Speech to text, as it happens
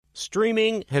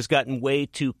Streaming has gotten way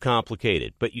too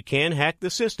complicated, but you can hack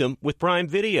the system with Prime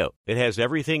Video. It has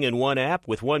everything in one app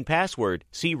with one password.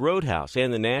 See Roadhouse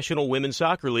and the National Women's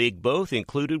Soccer League both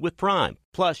included with Prime.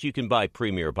 Plus, you can buy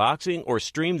Premier Boxing or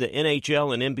stream the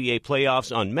NHL and NBA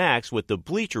playoffs on Max with the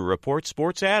Bleacher Report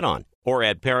Sports add-on. Or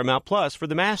add Paramount Plus for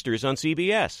the Masters on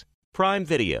CBS. Prime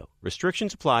Video.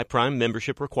 Restrictions apply. Prime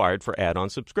membership required for add-on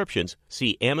subscriptions.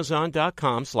 See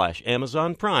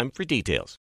Amazon.com/Amazon Prime for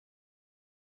details.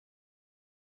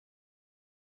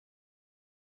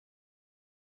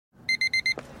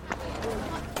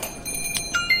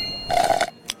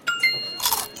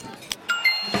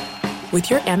 With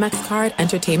your Amex card,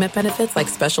 entertainment benefits like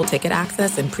special ticket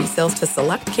access and pre-sales to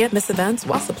select can't-miss events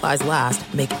while supplies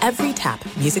last make every tap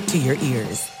music to your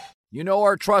ears. You know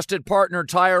our trusted partner,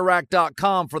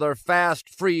 TireRack.com, for their fast,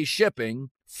 free shipping,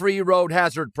 free road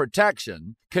hazard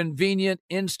protection, convenient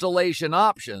installation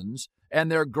options, and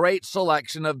their great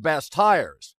selection of best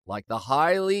tires, like the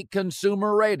highly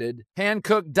consumer-rated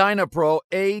Hankook Dynapro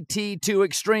AT2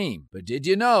 Extreme. But did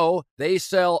you know they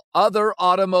sell other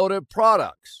automotive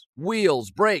products?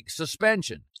 Wheels, brakes,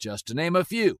 suspension, just to name a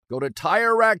few. Go to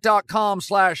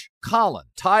TireRack.com/Colin.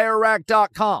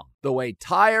 TireRack.com, the way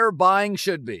tire buying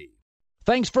should be.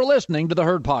 Thanks for listening to the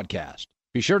Herd Podcast.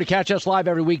 Be sure to catch us live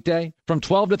every weekday from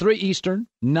 12 to 3 Eastern,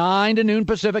 9 to noon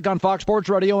Pacific on Fox Sports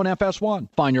Radio and FS1.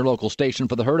 Find your local station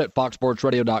for the Herd at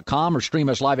foxsportsradio.com or stream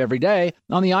us live every day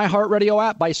on the iHeartRadio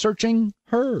app by searching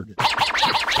Herd. Now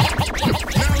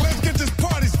let's get this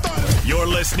party started. You're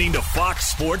listening to Fox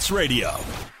Sports Radio.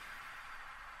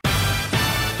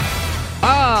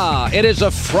 It is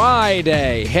a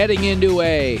Friday heading into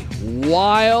a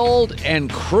wild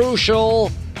and crucial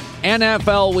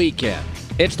NFL weekend.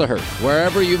 It's the Herd.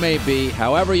 Wherever you may be,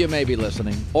 however you may be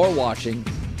listening or watching,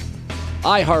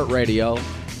 iHeartRadio,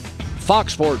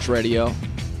 Fox Sports Radio,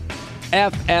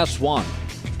 FS1.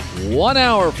 1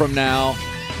 hour from now,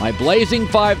 my Blazing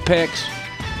 5 picks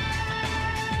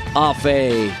off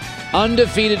a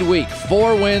undefeated week.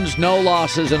 4 wins, no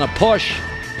losses, and a push.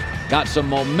 Got some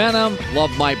momentum.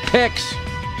 Love my picks.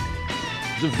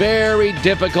 It was a very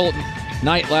difficult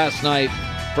night last night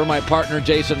for my partner,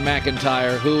 Jason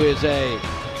McIntyre, who is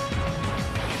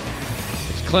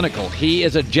it's clinical. He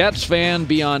is a Jets fan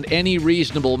beyond any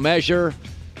reasonable measure.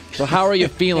 So how are you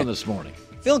feeling this morning?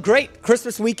 Feeling great.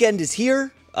 Christmas weekend is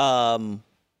here.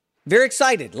 Very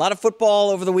excited. A lot of football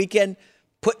over the weekend.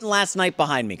 Putting last night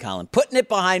behind me, Colin. Putting it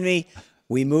behind me.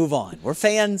 We move on. We're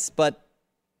fans, but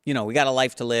you know, we got a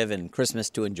life to live and Christmas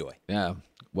to enjoy. Yeah,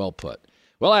 well put.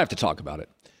 Well, I have to talk about it.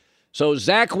 So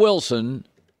Zach Wilson,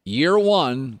 year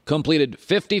one, completed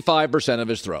 55% of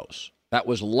his throws. That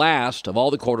was last of all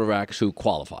the quarterbacks who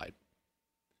qualified.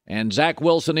 And Zach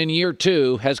Wilson in year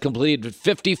two has completed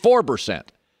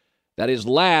 54%. That is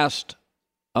last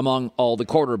among all the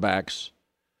quarterbacks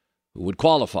who would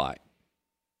qualify.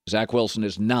 Zach Wilson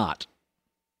is not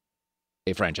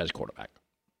a franchise quarterback.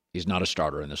 He's not a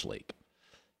starter in this league.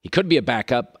 He could be a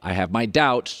backup. I have my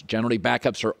doubts. Generally,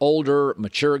 backups are older,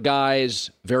 mature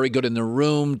guys, very good in the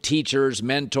room, teachers,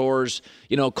 mentors.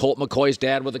 You know, Colt McCoy's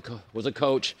dad was a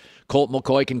coach. Colt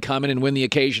McCoy can come in and win the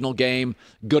occasional game.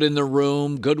 Good in the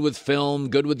room, good with film,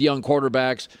 good with young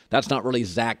quarterbacks. That's not really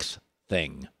Zach's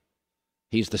thing.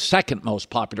 He's the second most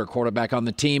popular quarterback on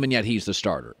the team, and yet he's the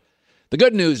starter. The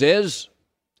good news is,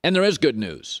 and there is good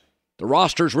news, the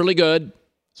roster's really good.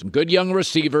 Some good young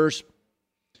receivers.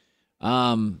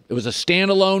 It was a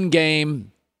standalone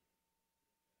game.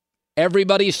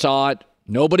 Everybody saw it.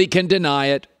 Nobody can deny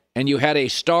it. And you had a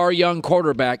star young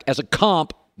quarterback as a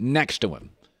comp next to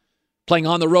him, playing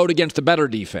on the road against a better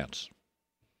defense.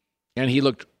 And he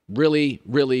looked really,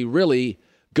 really, really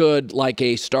good, like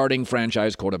a starting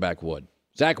franchise quarterback would.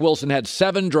 Zach Wilson had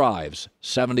 7 drives,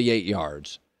 78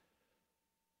 yards.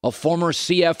 A former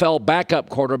CFL backup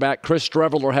quarterback, Chris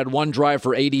Streveler, had 1 drive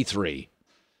for 83.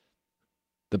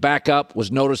 The backup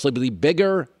was noticeably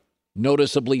bigger,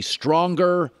 noticeably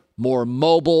stronger, more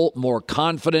mobile, more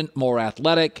confident, more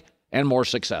athletic, and more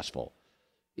successful.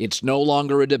 It's no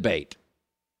longer a debate.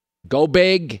 Go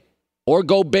big or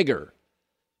go bigger.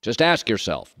 Just ask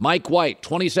yourself. Mike White,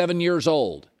 27 years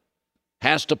old,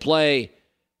 has to play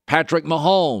Patrick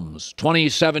Mahomes,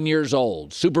 27 years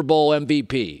old, Super Bowl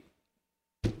MVP.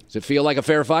 Does it feel like a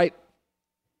fair fight?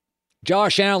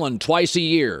 Josh Allen, twice a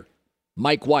year.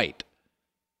 Mike White.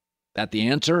 That the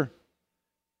answer?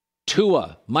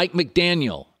 Tua, Mike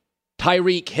McDaniel,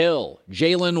 Tyreek Hill,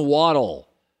 Jalen Waddle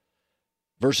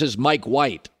versus Mike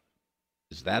White.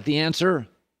 Is that the answer?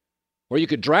 Or you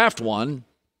could draft one.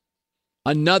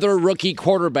 Another rookie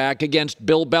quarterback against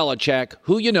Bill Belichick,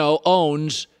 who, you know,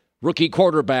 owns rookie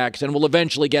quarterbacks and will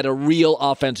eventually get a real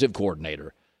offensive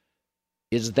coordinator.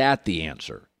 Is that the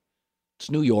answer? It's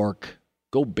New York.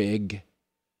 Go big.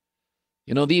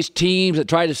 You know, these teams that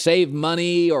try to save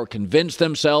money or convince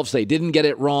themselves they didn't get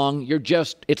it wrong,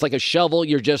 it's like a shovel.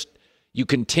 You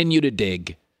continue to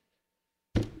dig.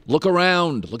 Look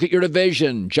around. Look at your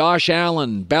division. Josh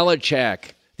Allen,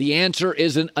 Belichick. The answer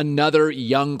isn't another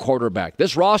young quarterback.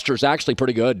 This roster is actually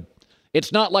pretty good.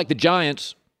 It's not like the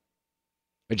Giants.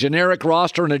 A generic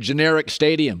roster in a generic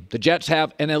stadium. The Jets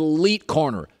have an elite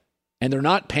corner, and they're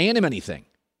not paying him anything.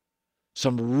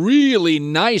 Some really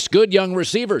nice, good young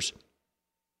receivers,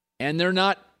 and they're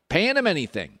not paying him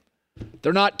anything.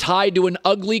 They're not tied to an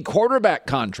ugly quarterback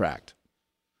contract.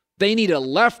 They need a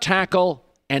left tackle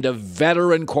and a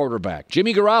veteran quarterback.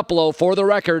 Jimmy Garoppolo, for the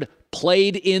record,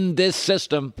 played in this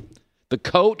system. The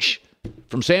coach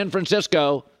from San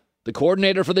Francisco, the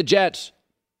coordinator for the Jets,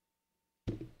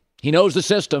 he knows the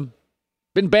system.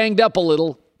 Been banged up a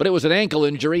little, but it was an ankle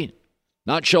injury,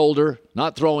 not shoulder,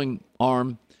 not throwing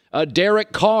arm.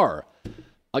 Derek Carr.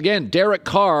 Again, Derek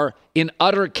Carr, in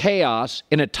utter chaos,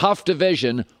 in a tough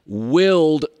division,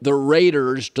 willed the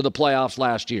Raiders to the playoffs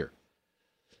last year.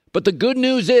 But the good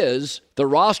news is the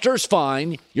roster's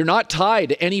fine. You're not tied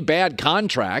to any bad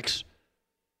contracts.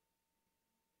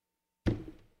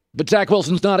 But Zach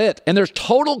Wilson's not it. And there's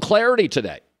total clarity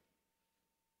today.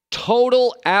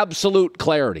 Total, absolute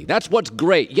clarity. That's what's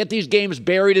great. You get these games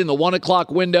buried in the 1 o'clock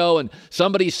window and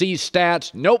somebody sees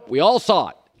stats. Nope, we all saw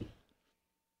it.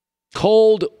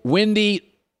 Cold,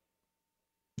 windy,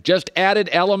 just added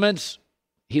elements.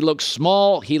 He looks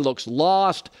small. He looks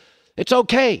lost. It's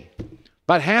okay.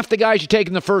 But half the guys you take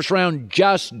in the first round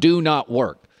just do not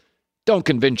work. Don't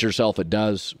convince yourself it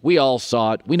does. We all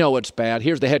saw it. We know it's bad.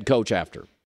 Here's the head coach after.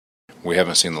 We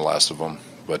haven't seen the last of them.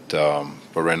 But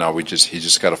right now, he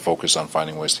just got to focus on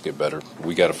finding ways to get better.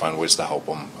 We got to find ways to help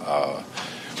him.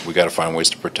 We got to find ways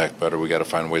to protect better. We got to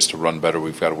find ways to run better.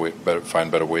 We've got to find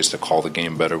better ways to call the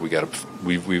game better.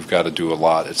 We've got to do a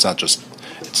lot. It's not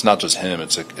just him.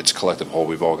 It's a collective whole.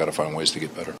 We've all got to find ways to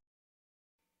get better.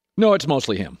 No, it's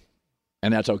mostly him,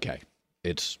 and that's okay.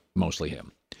 It's mostly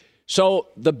him. So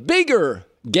the bigger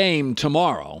game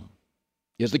tomorrow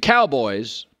is the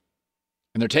Cowboys,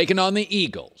 and they're taking on the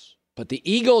Eagles. But the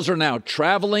Eagles are now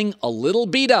traveling a little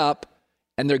beat up,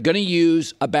 and they're going to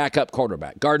use a backup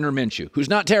quarterback, Gardner Minshew, who's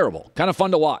not terrible, kind of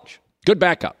fun to watch. Good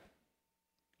backup.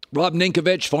 Rob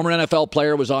Ninkovich, former NFL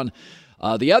player, was on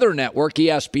the other network,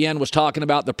 ESPN, was talking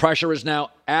about the pressure is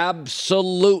now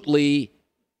absolutely,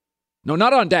 no,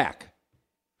 not on Dak.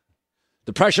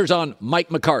 The pressure's on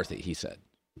Mike McCarthy, he said.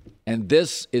 And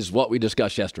this is what we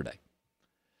discussed yesterday.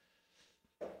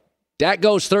 Dak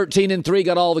goes 13-3,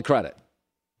 got all the credit.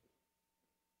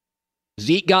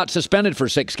 Zeke got suspended for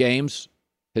 6 games.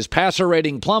 His passer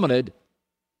rating plummeted.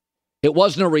 It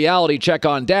wasn't a reality check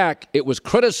on Dak. It was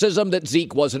criticism that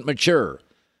Zeke wasn't mature.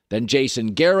 Then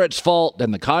Jason Garrett's fault.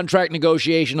 Then the contract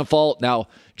negotiation of fault. Now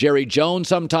Jerry Jones,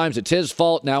 sometimes it's his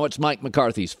fault. Now it's Mike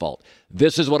McCarthy's fault.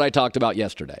 This is what I talked about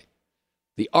yesterday.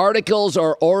 The articles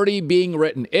are already being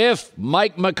written. If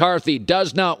Mike McCarthy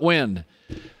does not win,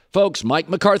 folks, Mike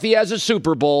McCarthy has a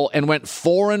Super Bowl and went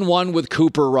 4-1 with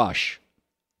Cooper Rush.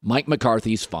 Mike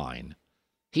McCarthy's fine.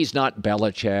 He's not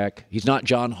Belichick. He's not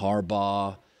John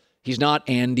Harbaugh. He's not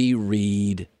Andy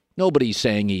Reid. Nobody's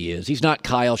saying he is. He's not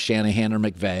Kyle Shanahan or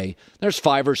McVay. There's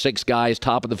 5 or 6 guys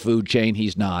top of the food chain.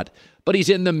 He's not. But he's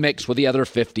in the mix with the other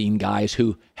 15 guys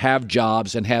who have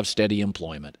jobs and have steady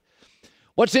employment.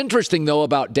 What's interesting, though,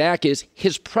 about Dak is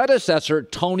his predecessor,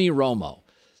 Tony Romo.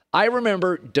 I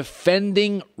remember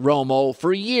defending Romo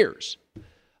for years.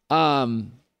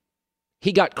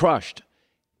 He got crushed.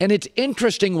 And it's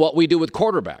interesting what we do with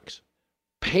quarterbacks.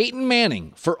 Peyton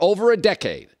Manning, for over a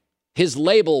decade, his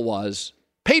label was,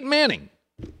 Peyton Manning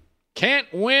can't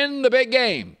win the big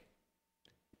game.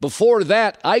 Before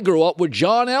that, I grew up with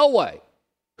John Elway,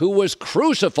 who was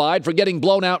crucified for getting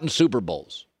blown out in Super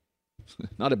Bowls.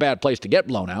 Not a bad place to get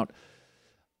blown out.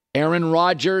 Aaron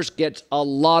Rodgers gets a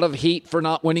lot of heat for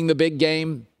not winning the big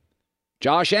game.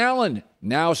 Josh Allen,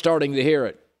 now starting to hear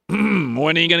it.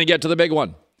 When are you going to get to the big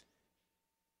one?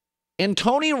 And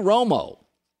Tony Romo,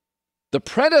 the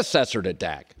predecessor to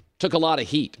Dak, took a lot of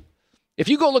heat. If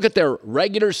you go look at their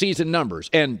regular season numbers,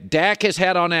 and Dak has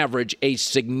had on average a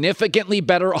significantly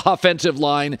better offensive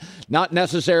line, not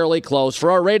necessarily close. For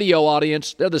our radio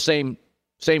audience, they're the same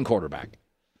quarterback.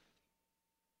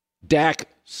 Dak,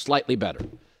 slightly better.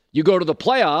 You go to the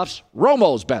playoffs,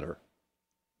 Romo's better.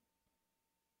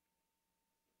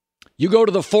 You go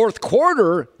to the fourth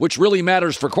quarter, which really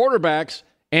matters for quarterbacks,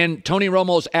 and Tony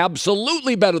Romo's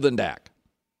absolutely better than Dak.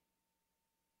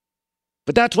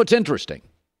 But that's what's interesting.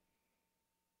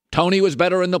 Tony was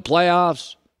better in the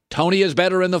playoffs. Tony is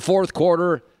better in the fourth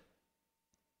quarter.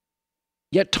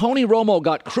 Yet Tony Romo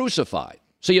got crucified.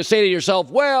 So you say to yourself,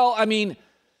 well, I mean,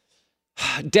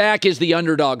 Dak is the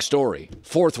underdog story.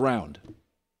 Fourth round.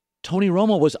 Tony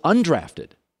Romo was undrafted.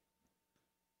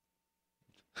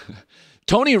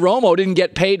 Tony Romo didn't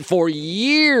get paid for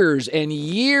years and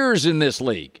years in this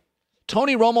league.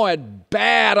 Tony Romo had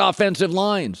bad offensive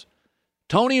lines.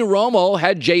 Tony Romo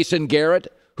had Jason Garrett,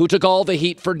 who took all the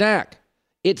heat for Dak.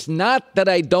 It's not that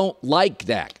I don't like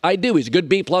Dak. I do. He's a good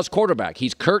B-plus quarterback.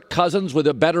 He's Kirk Cousins with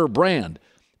a better brand.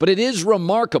 But it is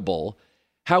remarkable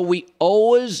how we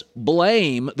always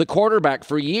blame the quarterback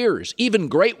for years, even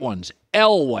great ones.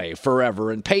 Elway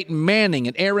forever, and Peyton Manning,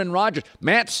 and Aaron Rodgers.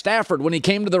 Matt Stafford, when he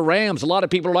came to the Rams, a lot of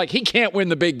people are like, he can't win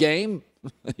the big game.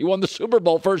 He won the Super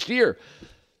Bowl first year.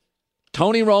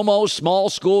 Tony Romo, small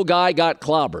school guy, got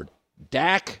clobbered.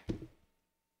 Dak,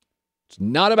 it's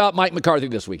not about Mike McCarthy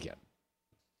this weekend.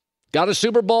 Got a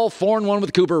Super Bowl, 4-1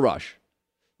 with Cooper Rush.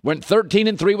 Went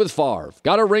 13-3 with Favre.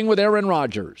 Got a ring with Aaron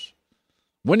Rodgers.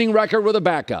 Winning record with a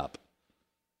backup.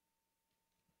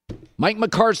 Mike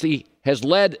McCarthy has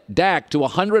led Dak to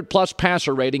 100-plus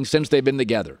passer rating since they've been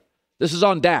together. This is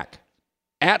on Dak.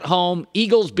 At home,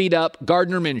 Eagles beat up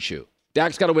Gardner Minshew.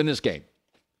 Dak's got to win this game.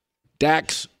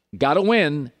 Dak's got to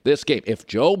win this game. If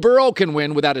Joe Burrow can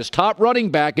win without his top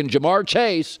running back and Jamar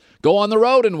Chase, go on the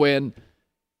road and win,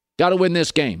 got to win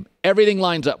this game. Everything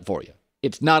lines up for you.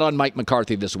 It's not on Mike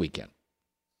McCarthy this weekend.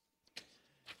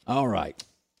 All right.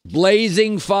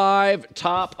 Blazing 5,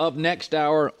 top of next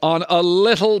hour on a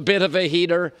little bit of a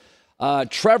heater.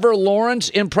 Trevor Lawrence,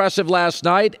 impressive last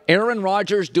night. Aaron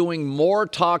Rodgers doing more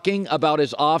talking about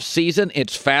his offseason.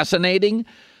 It's fascinating.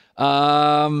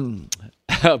 Belichick.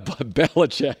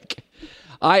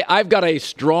 I've got a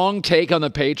strong take on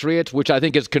the Patriots, which I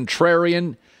think is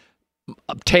contrarian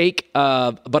take,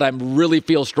 but I really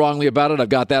feel strongly about it. I've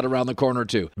got that around the corner,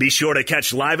 too. Be sure to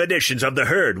catch live editions of The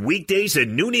Herd weekdays at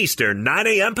noon Eastern, 9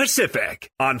 a.m. Pacific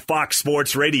on Fox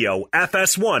Sports Radio,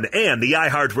 FS1, and the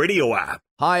iHeartRadio app.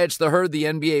 Hi, it's The Herd. The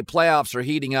NBA playoffs are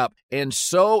heating up, and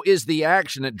so is the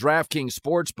action at DraftKings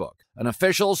Sportsbook, an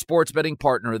official sports betting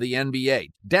partner of the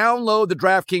NBA. Download the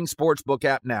DraftKings Sportsbook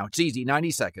app now. It's easy, 90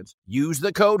 seconds. Use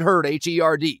the code HERD,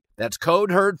 H-E-R-D. That's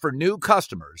code HERD for new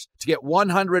customers to get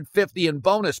 $150 in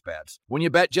bonus bets when you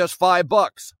bet just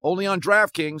 $5. Only on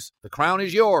DraftKings. The crown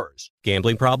is yours.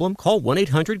 Gambling problem? Call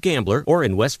 1-800-GAMBLER, or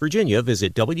in West Virginia,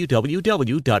 visit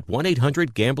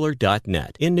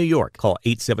www.1800gambler.net. In New York, call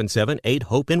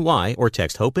 877-8-HOPE-NY or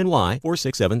text HOPE-NY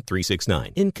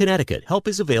 467-369. In Connecticut, help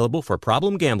is available for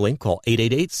problem gambling. Call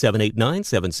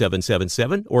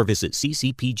 888-789-7777 or visit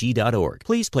ccpg.org.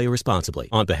 Please play responsibly.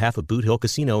 On behalf of Boot Hill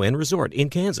Casino and Resort in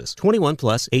Kansas, 21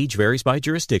 plus, age varies by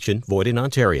jurisdiction, void in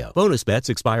Ontario. Bonus bets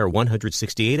expire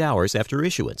 168 hours after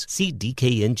issuance. See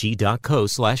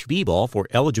dkng.co/bball for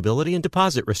eligibility and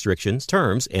deposit restrictions,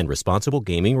 terms, and responsible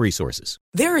gaming resources.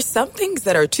 There are some things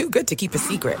that are too good to keep a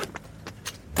secret.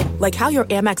 Like how your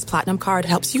Amex Platinum card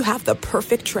helps you have the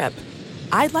perfect trip.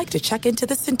 I'd like to check into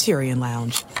the Centurion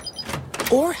Lounge.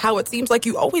 Or how it seems like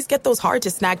you always get those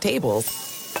hard-to-snag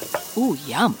tables. Ooh,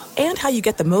 yum. And how you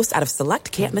get the most out of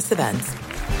select can't-miss events.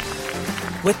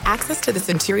 With access to the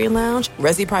Centurion Lounge,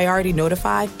 Resi Priority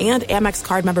Notify, and Amex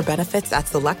card member benefits at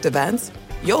select events,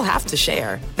 you'll have to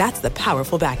share. That's the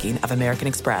powerful backing of American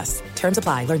Express. Terms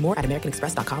apply. Learn more at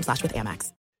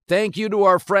americanexpress.com/withAmex. Thank you to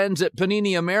our friends at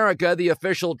Panini America, the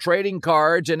official trading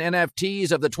cards and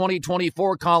NFTs of the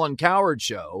 2024 Colin Cowherd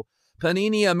Show.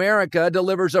 Panini America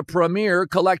delivers a premier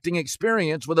collecting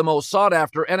experience with the most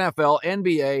sought-after NFL,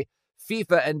 NBA,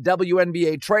 FIFA, and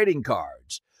WNBA trading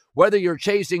cards. Whether you're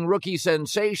chasing rookie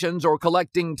sensations or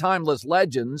collecting timeless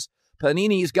legends,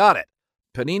 Panini's got it.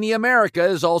 Panini America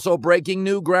is also breaking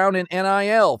new ground in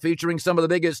NIL, featuring some of the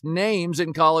biggest names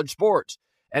in college sports.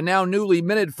 And now newly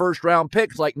minted first-round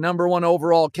picks like number 1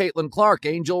 overall Caitlin Clark,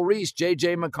 Angel Reese,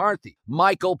 J.J. McCarthy,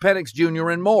 Michael Penix Jr.,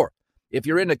 and more. If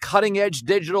you're into cutting-edge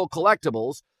digital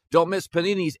collectibles, don't miss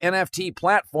Panini's NFT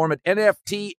platform at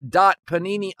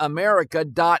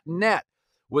nft.paniniamerica.net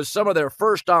with some of their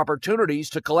first opportunities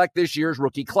to collect this year's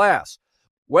rookie class.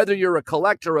 Whether you're a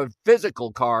collector of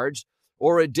physical cards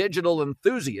or a digital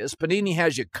enthusiast, Panini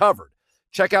has you covered.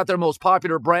 Check out their most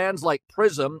popular brands like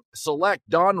Prism, Select,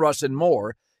 Donruss, and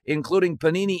more, including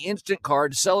Panini Instant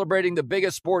Cards celebrating the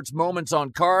biggest sports moments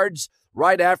on cards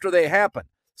right after they happen,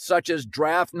 such as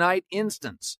Draft Night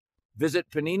Instants. Visit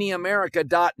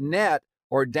PaniniAmerica.net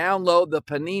or download the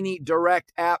Panini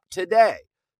Direct app today.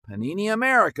 Panini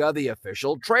America, the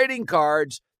official trading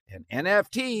cards and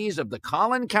NFTs of the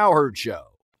Colin Cowherd Show.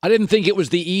 I didn't think it was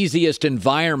the easiest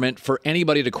environment for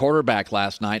anybody to quarterback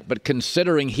last night, but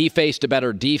considering he faced a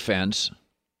better defense,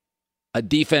 a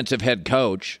defensive head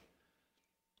coach,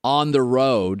 on the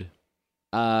road,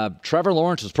 Trevor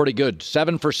Lawrence was pretty good.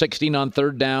 7 for 16 on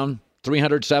third down,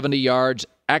 370 yards,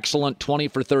 excellent 20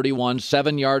 for 31,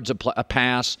 7 yards a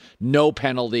pass, no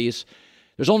penalties.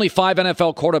 There's only 5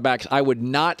 NFL quarterbacks I would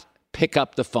not pick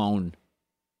up the phone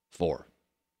for.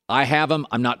 I have them.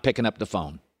 I'm not picking up the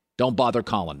phone. Don't bother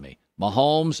calling me.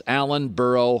 Mahomes, Allen,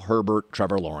 Burrow, Herbert,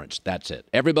 Trevor Lawrence. That's it.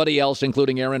 Everybody else,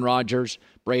 including Aaron Rodgers,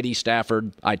 Brady,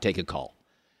 Stafford, I'd take a call.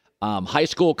 High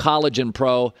school, college, and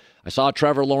pro. I saw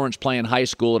Trevor Lawrence playing high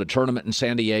school at a tournament in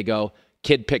San Diego.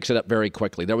 Kid picks it up very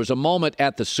quickly. There was a moment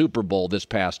at the Super Bowl this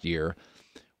past year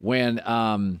when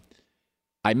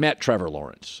I met Trevor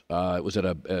Lawrence. It was at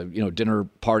a dinner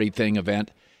party thing event.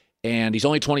 And he's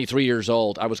only 23 years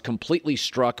old. I was completely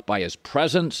struck by his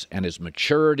presence and his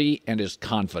maturity and his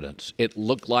confidence. It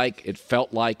looked like, it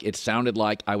felt like, it sounded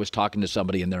like I was talking to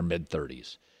somebody in their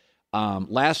mid-30s.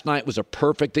 Last night was a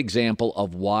perfect example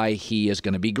of why he is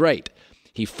going to be great.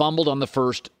 He fumbled on the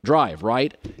first drive,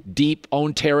 right? Deep,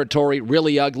 own territory,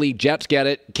 really ugly. Jets get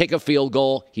it, kick a field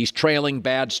goal. He's trailing,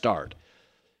 bad start.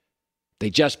 They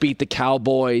just beat the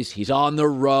Cowboys. He's on the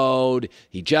road.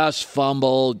 He just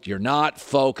fumbled. You're not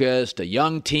focused. A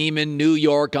young team in New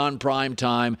York on prime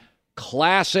time.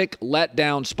 Classic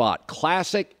letdown spot.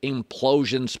 Classic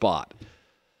implosion spot.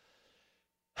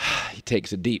 He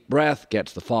takes a deep breath,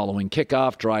 gets the following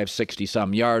kickoff, drives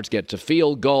 60-some yards, gets a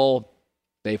field goal.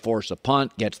 They force a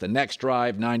punt, gets the next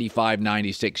drive, 95,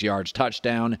 96 yards,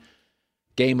 touchdown.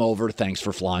 Game over. Thanks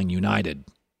for flying United.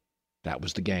 That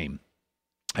was the game.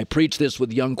 I preach this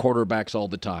with young quarterbacks all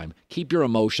the time. Keep your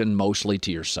emotion mostly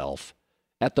to yourself.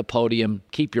 At the podium,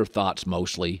 keep your thoughts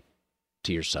mostly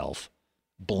to yourself.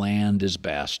 Bland is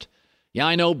best. Yeah,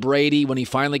 I know Brady, when he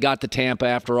finally got to Tampa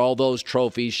after all those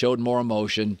trophies, showed more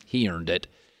emotion. He earned it.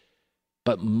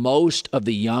 But most of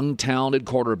the young, talented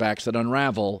quarterbacks that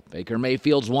unravel, Baker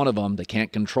Mayfield's one of them. They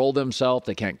can't control themselves.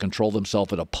 They can't control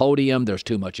themselves at a podium. There's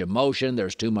too much emotion.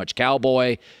 There's too much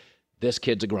cowboy. This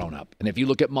kid's a grown-up. And if you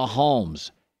look at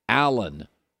Mahomes, Allen,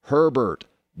 Herbert,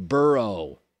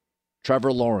 Burrow,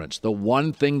 Trevor Lawrence, the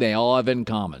one thing they all have in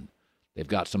common, they've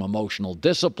got some emotional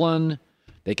discipline.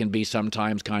 They can be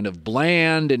sometimes kind of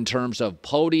bland in terms of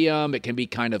podium. It can be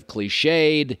kind of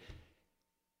cliched.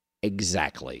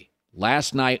 Exactly.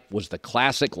 Last night was the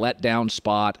classic letdown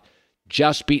spot.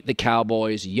 Just beat the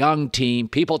Cowboys, young team,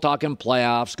 people talking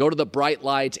playoffs, go to the bright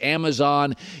lights,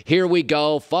 Amazon, here we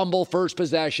go, fumble first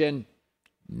possession.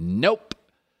 Nope.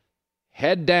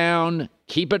 Head down,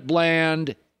 keep it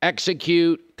bland,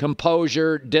 execute,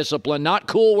 composure, discipline. Not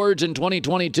cool words in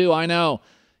 2022, I know.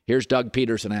 Here's Doug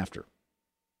Peterson after.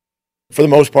 For the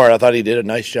most part, I thought he did a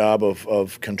nice job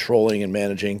of controlling and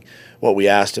managing what we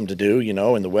asked him to do,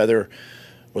 and the weather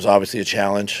was obviously a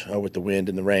challenge with the wind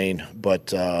and the rain.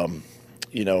 But,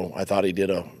 I thought he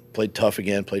played tough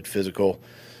again, played physical,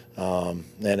 and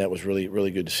it was really,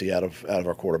 really good to see out of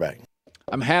our quarterback.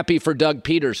 I'm happy for Doug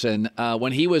Peterson.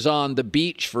 When he was on the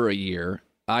beach for a year,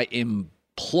 I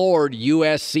implored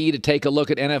USC to take a look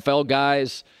at NFL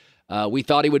guys. We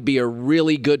thought he would be a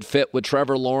really good fit with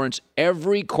Trevor Lawrence.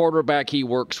 Every quarterback he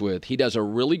works with, he does a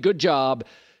really good job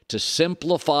to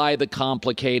simplify the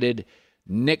complicated.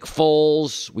 Nick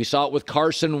Foles, we saw it with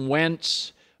Carson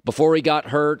Wentz before he got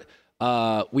hurt.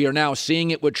 We are now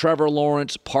seeing it with Trevor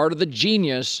Lawrence. Part of the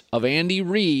genius of Andy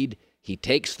Reid, he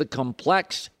takes the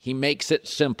complex, he makes it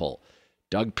simple.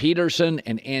 Doug Peterson,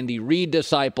 an Andy Reid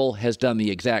disciple, has done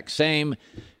the exact same.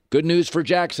 Good news for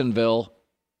Jacksonville.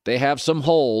 They have some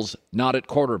holes, not at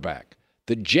quarterback.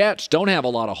 The Jets don't have a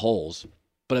lot of holes,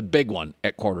 but a big one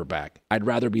at quarterback. I'd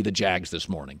rather be the Jags this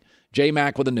morning.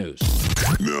 J-Mac with the news.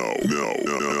 No.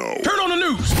 Turn on the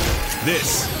news.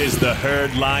 This is the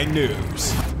Herd Line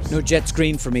News. No Jets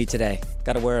green for me today.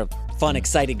 Got to wear a fun,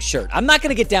 exciting shirt. I'm not going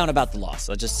to get down about the loss.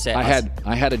 I'll just say. I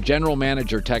had a general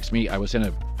manager text me. I was in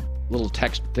a little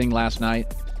text thing last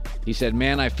night. He said,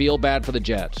 man, I feel bad for the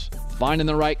Jets. Finding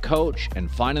the right coach and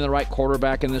finding the right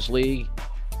quarterback in this league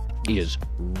is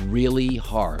really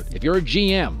hard. If you're a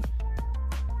GM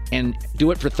and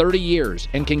do it for 30 years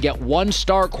and can get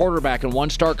one-star quarterback and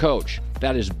one-star coach,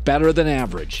 that is better than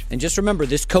average. And just remember,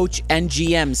 this coach and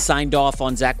GM signed off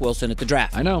on Zach Wilson at the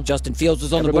draft. I know. Justin Fields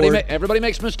was on the board. Everybody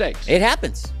makes mistakes. It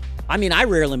happens. I mean, I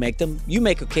rarely make them. You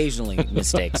make occasionally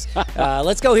mistakes.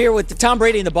 Let's go here with Tom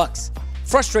Brady and the Bucs.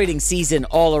 Frustrating season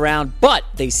all around, but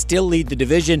they still lead the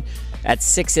division at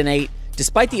 6-8.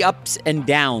 Despite the ups and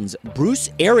downs, Bruce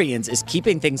Arians is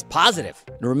keeping things positive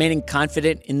and remaining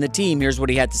confident in the team. Here's what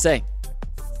he had to say.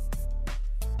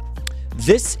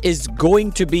 This is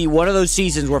going to be one of those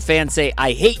seasons where fans say,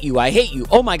 I hate you, I hate you.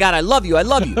 Oh my God, I love you, I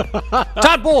love you.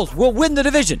 Todd Bowles will win the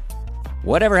division.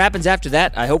 Whatever happens after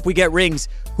that, I hope we get rings.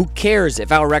 Who cares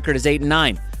if our record is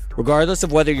 8-9? Regardless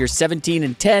of whether you're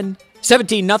 17-10,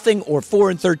 17-0, or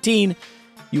 4-13,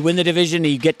 you win the division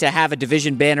and you get to have a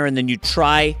division banner, and then you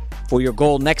try for your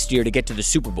goal next year to get to the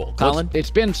Super Bowl. Colin? Well,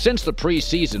 it's been since the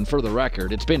preseason, for the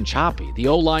record. It's been choppy. The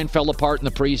O-line fell apart in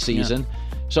the preseason. Yeah.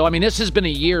 So, I mean, this has been a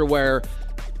year where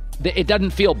it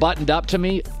doesn't feel buttoned up to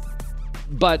me,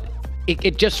 but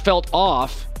it just felt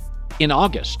off in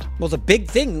August. Well, the big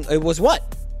thing was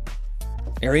what?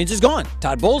 Arians is gone.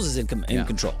 Todd Bowles is in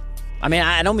control. I mean,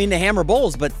 I don't mean to hammer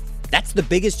Bowles, but that's the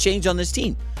biggest change on this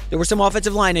team. There were some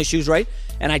offensive line issues, right?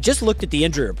 And I just looked at the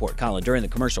injury report, Colin, during the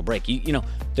commercial break. You know,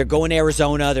 they're going to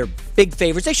Arizona. They're big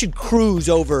favorites. They should cruise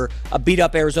over a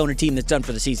beat-up Arizona team that's done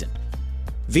for the season.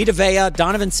 Vita Vea,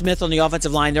 Donovan Smith on the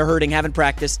offensive line. They're hurting, haven't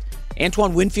practiced.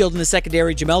 Antoine Winfield in the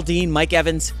secondary. Jamel Dean, Mike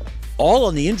Evans, all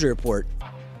on the injury report.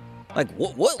 Like,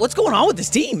 what's going on with this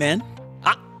team, man?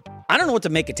 I don't know what to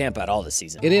make of Tampa at all this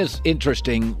season. It is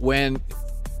interesting when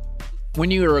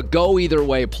you're a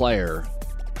go-either-way player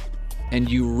and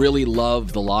you really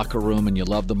love the locker room and you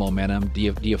love the momentum, do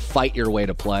you fight your way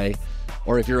to play?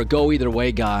 Or if you're a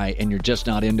go-either-way guy and you're just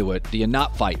not into it, do you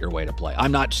not fight your way to play?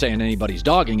 I'm not saying anybody's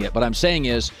dogging it, but I'm saying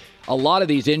is a lot of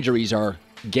these injuries are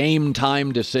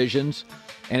game-time decisions,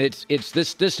 and it's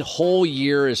this whole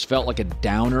year has felt like a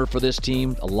downer for this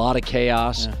team, a lot of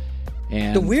chaos. Yeah.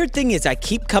 And the weird thing is I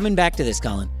keep coming back to this,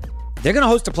 Colin. They're going to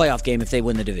host a playoff game if they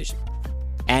win the division.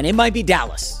 And it might be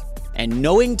Dallas. And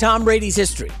knowing Tom Brady's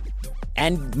history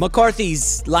and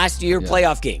McCarthy's last year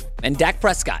playoff game and Dak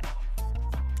Prescott,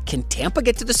 can Tampa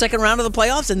get to the second round of the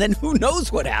playoffs? And then who knows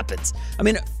what happens? I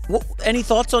mean, any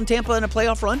thoughts on Tampa in a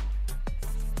playoff run?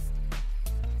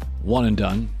 One and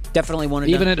done. Definitely one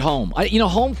and done. Even at home.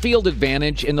 Home field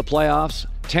advantage in the playoffs.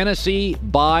 Tennessee,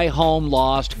 bye, home,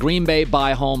 lost. Green Bay,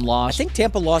 bye, home, lost. I think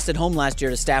Tampa lost at home last year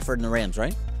to Stafford and the Rams,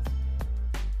 right?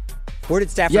 Where did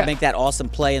Stafford make that awesome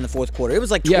play in the fourth quarter? It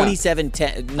was like 27-10,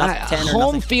 10 or nothing.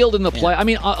 Home field in the play. I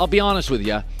mean, I'll be honest with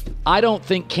you. I don't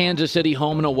think Kansas City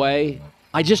home and away,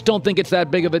 I just don't think it's that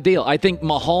big of a deal. I think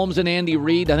Mahomes and Andy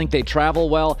Reid, I think they travel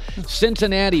well.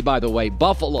 Cincinnati, by the way,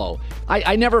 Buffalo.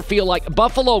 I never feel like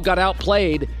Buffalo got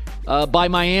outplayed by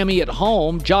Miami at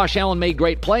home. Josh Allen made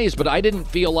great plays, but I didn't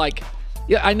feel like...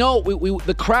 Yeah, I know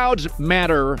the crowds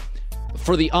matter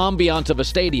for the ambiance of a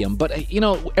stadium, but,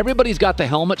 everybody's got the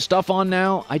helmet stuff on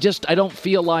now. I don't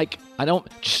feel like...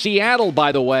 Seattle,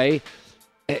 by the way,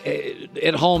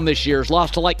 at home this year has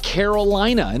lost to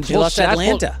Carolina. And they lost to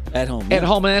Atlanta at home. At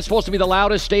home, and that's supposed to be the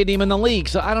loudest stadium in the league,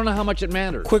 so I don't know how much it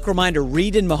matters. Quick reminder,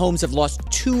 Reid and Mahomes have lost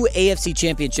 2 AFC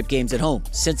championship games at home.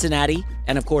 Cincinnati,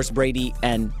 and of course Brady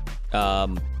and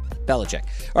Belichick.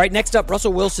 All right, next up,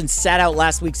 Russell Wilson sat out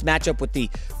last week's matchup with the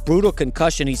brutal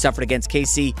concussion he suffered against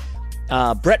KC.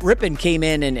 Brett Rippon came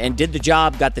in and did the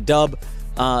job, got the dub.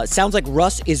 Sounds like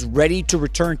Russ is ready to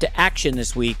return to action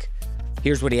this week.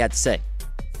 Here's what he had to say.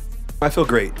 I feel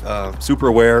great. Super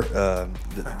aware.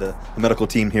 The medical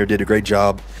team here did a great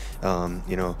job. And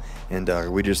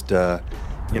we just,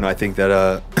 I think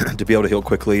that to be able to heal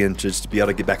quickly and just to be able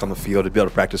to get back on the field, to be able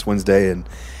to practice Wednesday and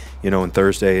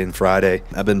Thursday and Friday,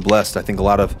 I've been blessed. I think a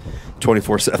lot of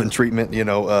 24/7 treatment.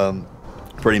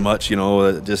 Pretty much.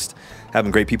 Just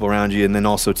having great people around you, and then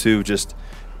also too, just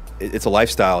it's a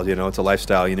lifestyle. It's a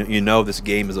lifestyle. This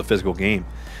game is a physical game,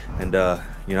 and I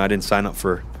didn't sign up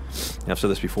for. I've said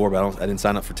this before, but I didn't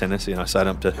sign up for tennis. I signed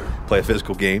up to play a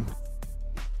physical game.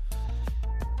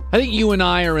 I think you and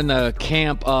I are in the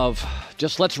camp of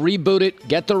just let's reboot it,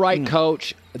 get the right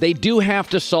coach. They do have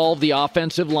to solve the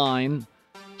offensive line,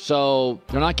 so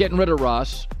they're not getting rid of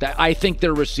Russ. I think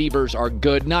their receivers are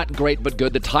good, not great, but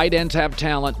good. The tight ends have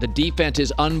talent. The defense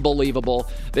is unbelievable.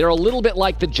 They're a little bit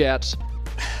like the Jets.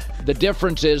 The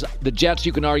difference is the Jets,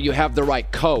 you can argue, have the right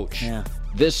coach. Yeah.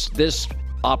 This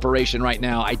operation right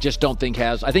now, I just don't think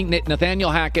has. I think Nathaniel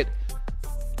Hackett,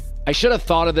 I should have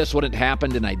thought of this when it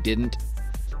happened and I didn't,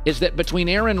 is that between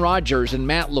Aaron Rodgers and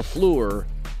Matt LaFleur,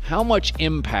 how much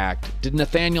impact did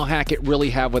Nathaniel Hackett really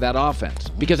have with that offense?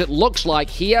 Because it looks like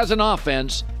he has an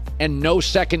offense and no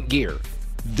second gear.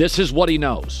 This is what he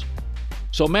knows.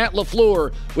 So Matt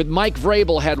LaFleur with Mike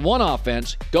Vrabel had one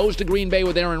offense, goes to Green Bay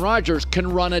with Aaron Rodgers,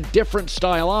 can run a different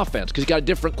style offense because he's got a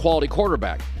different quality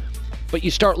quarterback. But you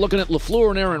start looking at LaFleur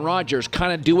and Aaron Rodgers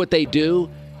kind of do what they do.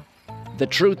 The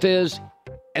truth is,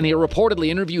 and he reportedly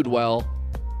interviewed well,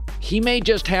 he may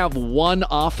just have one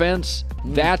offense.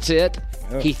 That's it.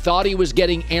 He thought he was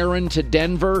getting Aaron to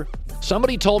Denver.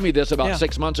 Somebody told me this about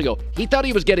 6 months ago. He thought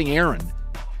he was getting Aaron.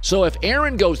 So if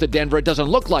Aaron goes to Denver, it doesn't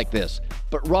look like this.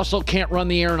 But Russell can't run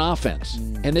the Aaron offense.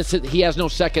 And he has no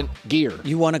second gear.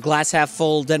 You want a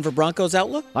glass-half-full Denver Broncos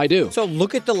outlook? I do. So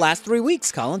look at the last 3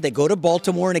 weeks, Colin. They go to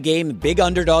Baltimore in a game, big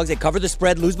underdogs. They cover the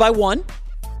spread, lose by 1.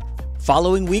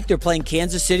 Following week, they're playing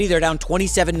Kansas City. They're down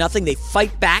 27-0. They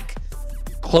fight back.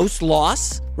 Close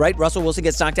loss, right? Russell Wilson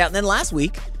gets knocked out. And then last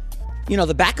week,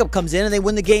 the backup comes in and they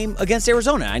win the game against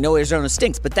Arizona. I know Arizona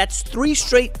stinks, but that's 3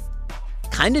 straight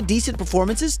kind of decent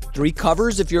performances. 3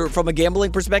 covers if you're from a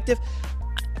gambling perspective.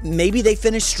 Maybe they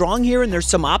finish strong here and there's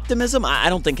some optimism. I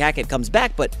don't think Hackett comes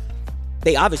back, but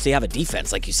they obviously have a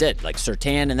defense, like you said, like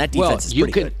Surtain, and that defense is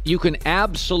pretty good. You can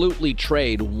absolutely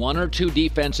trade 1 or 2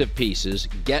 defensive pieces,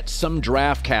 get some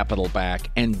draft capital back,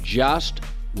 and just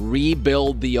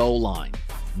rebuild the O-line.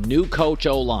 New coach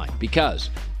O-line. Because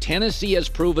Tennessee has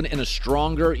proven in a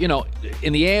stronger, in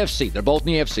the AFC, they're both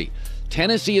in the AFC.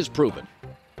 Tennessee has proven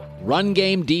run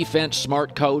game, defense,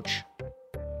 smart coach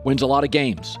wins a lot of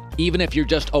games, even if you're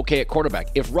just okay at quarterback.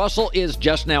 If Russell is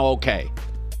just now okay,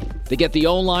 they get the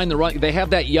O-line, they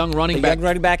have that young running back. Young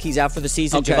running back, he's out for the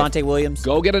season, okay. Javonte Williams.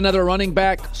 Go get another running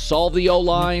back, solve the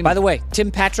O-line. By the way,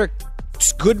 Tim Patrick,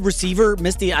 good receiver,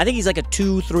 I think he's like a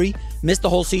 2-3, missed the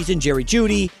whole season. Jerry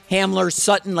Jeudy, Hamler,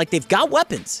 Sutton, they've got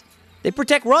weapons. They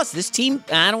protect Russ. This team,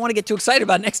 I don't want to get too excited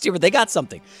about next year, but they got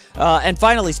something. And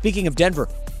finally, speaking of Denver,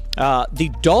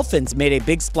 the Dolphins made a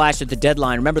big splash at the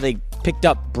deadline. Remember, they picked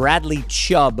up Bradley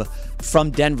Chubb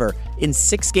from Denver. In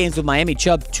 6 games with Miami,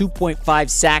 Chubb 2.5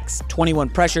 sacks, 21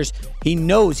 pressures. He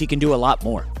knows he can do a lot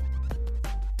more.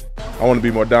 I want to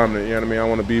be more dominant, you know what I mean? I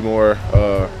want to be more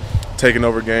taking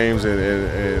over games,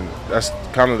 and that's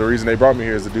kind of the reason they brought me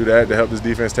here, is to do that, to help this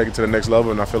defense take it to the next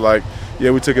level. And I feel like,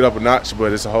 we took it up a notch,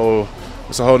 but it's a whole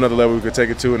nother level we could take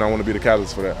it to, and I want to be the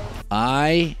catalyst for that.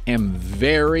 I am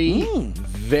very,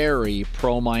 very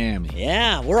pro-Miami.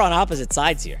 Yeah, we're on opposite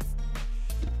sides here.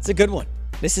 It's a good one.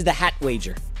 This is the hat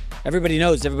wager. Everybody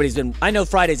knows. I know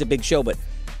Friday's a big show, but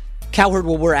Cowherd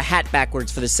will wear a hat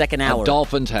backwards for the second hour. A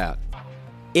Dolphins hat.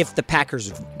 If the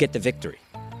Packers get the victory.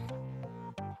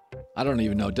 I don't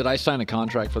even know. Did I sign a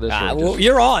contract for this? Well,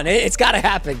 you're on. It's got to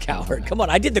happen, Cowherd. Come on.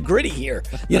 I did the gritty here.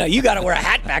 You got to wear a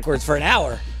hat backwards for an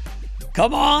hour.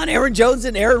 Come on, Aaron Jones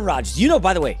and Aaron Rodgers.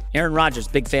 By the way, Aaron Rodgers,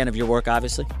 big fan of your work,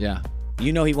 obviously. Yeah.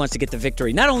 He wants to get the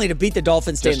victory. Not only to beat the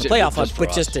Dolphins, stay in the playoff hunt,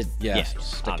 but just to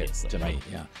stick it to me.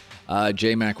 Yeah.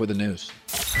 J-Mac with the news.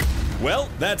 Well,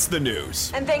 that's the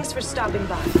news. And thanks for stopping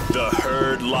by. The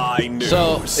Herd Lie News.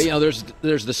 So,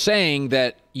 there's the saying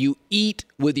that you eat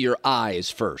with your eyes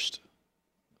first.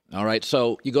 All right,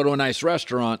 so you go to a nice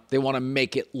restaurant, they want to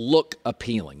make it look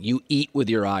appealing. You eat with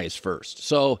your eyes first.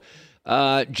 So,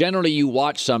 generally you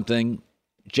watch something,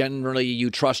 generally you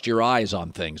trust your eyes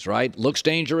on things, right? Looks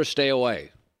dangerous, stay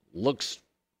away. Looks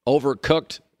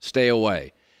overcooked, stay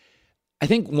away. I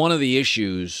think one of the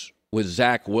issues with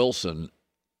Zach Wilson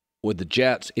with the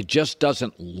Jets, it just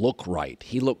doesn't look right.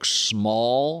 He looks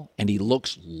small and he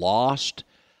looks lost.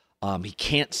 He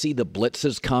can't see the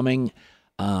blitzes coming.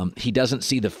 He doesn't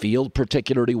see the field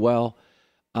particularly well.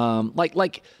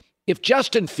 Like if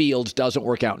Justin Fields doesn't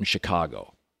work out in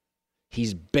Chicago,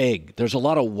 he's big. There's a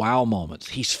lot of wow moments.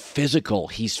 He's physical.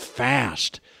 He's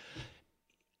fast.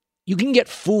 You can get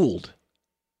fooled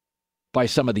by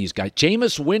some of these guys.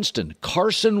 Jameis Winston,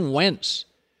 Carson Wentz,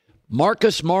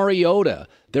 Marcus Mariota.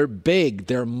 They're big.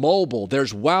 They're mobile.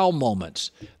 There's wow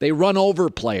moments. They run over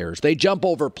players. They jump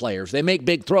over players. They make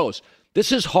big throws.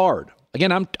 This is hard.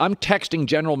 Again, I'm texting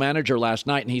general manager last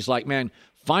night, and he's like, man,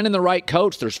 finding the right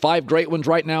coach, there's 5 great ones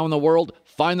right now in the world.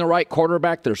 Find the right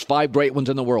quarterback, there's 5 great ones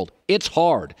in the world. It's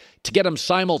hard. To get them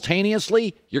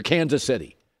simultaneously, you're Kansas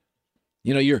City.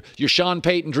 You're Sean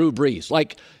Payton, Drew Brees.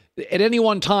 Like, at any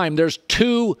one time, there's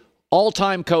 2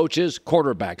 all-time coaches,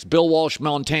 quarterbacks, Bill Walsh,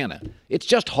 Montana. It's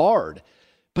just hard.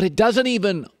 But it doesn't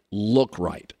even look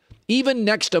right. Even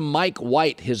next to Mike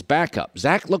White, his backup,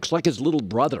 Zach looks like his little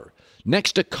brother.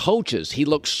 Next to coaches, he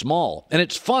looks small. And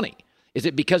it's funny. Is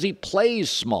it because he plays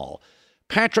small?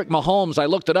 Patrick Mahomes, I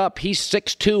looked it up, he's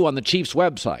 6'2" on the Chiefs'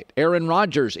 website. Aaron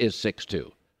Rodgers is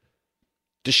 6'2".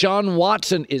 Deshaun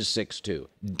Watson is 6'2".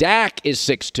 Dak is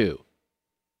 6'2".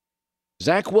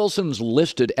 Zach Wilson's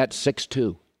listed at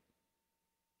 6'2".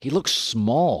 He looks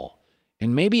small.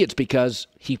 And maybe it's because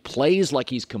he plays like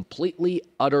he's completely,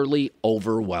 utterly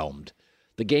overwhelmed.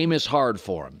 The game is hard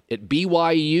for him. At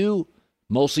BYU,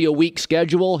 mostly a weak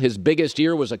schedule. His biggest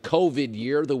year was a COVID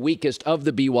year, the weakest of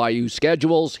the BYU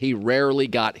schedules. He rarely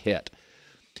got hit.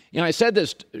 I said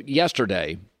this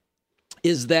yesterday,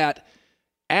 is that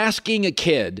asking a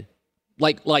kid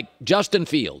like Justin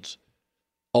Fields,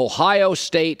 Ohio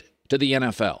State to the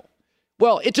NFL,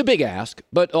 Well, it's a big ask,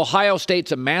 but Ohio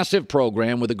State's a massive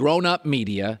program with a grown-up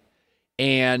media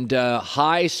and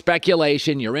high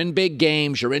speculation. You're in big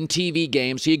games. You're in TV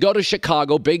games. So you go to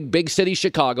Chicago, big city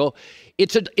Chicago.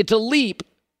 It's a leap,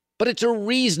 but it's a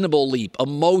reasonable leap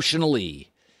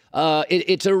emotionally.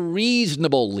 It's a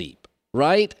reasonable leap,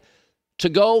 right? To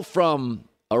go from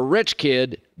a rich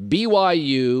kid,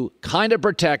 BYU, kind of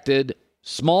protected,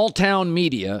 small-town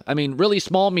media, I mean really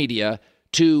small media,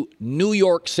 to New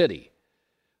York City.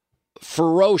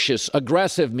 Ferocious,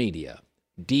 aggressive media,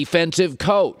 defensive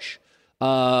coach,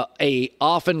 a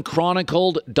often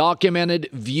chronicled, documented,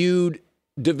 viewed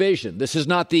division. This is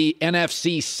not the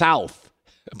NFC South.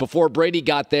 Before Brady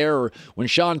got there or when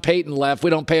Sean Payton left,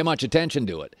 we don't pay much attention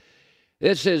to it.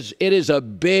 It is a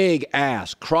big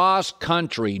ask. Cross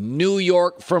country, New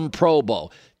York from Provo.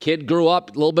 Kid grew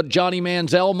up, a little bit of Johnny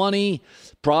Manziel money,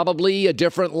 probably a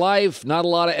different life, not a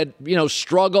lot of,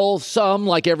 struggle, some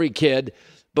like every kid.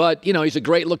 But, he's a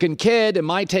great-looking kid, and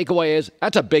my takeaway is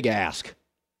that's a big ask.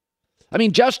 I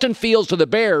mean, Justin Fields to the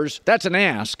Bears, that's an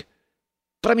ask.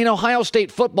 But, Ohio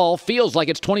State football feels like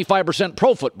it's 25%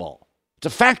 pro football. It's a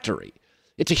factory.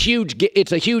 It's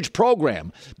a huge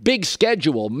program. Big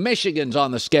schedule. Michigan's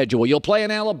on the schedule. You'll play in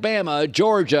Alabama,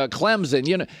 Georgia,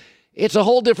 Clemson. It's a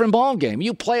whole different ballgame.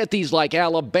 You play at these like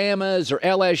Alabamas or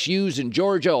LSUs in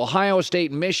Georgia, Ohio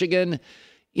State, Michigan.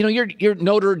 You're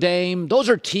Notre Dame. Those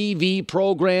are TV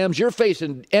programs. You're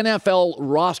facing NFL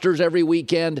rosters every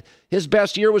weekend. His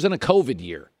best year was in a COVID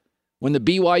year when the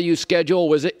BYU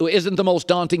schedule isn't the most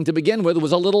daunting to begin with. It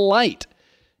was a little light.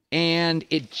 And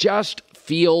it just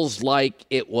feels like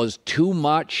it was too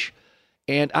much.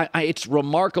 And it's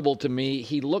remarkable to me.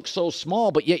 He looks so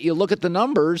small, but yet you look at the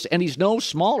numbers, and he's no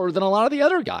smaller than a lot of the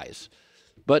other guys.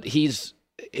 But you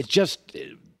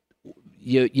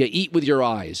eat with your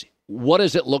eyes. What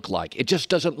does it look like? It just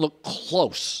doesn't look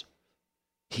close.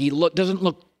 Doesn't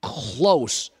look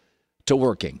close to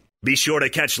working. Be sure to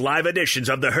catch live editions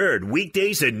of The Herd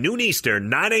weekdays at noon Eastern,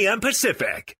 9 a.m.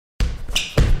 Pacific.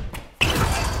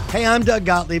 Hey, I'm Doug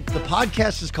Gottlieb. The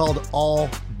podcast is called All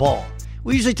Ball.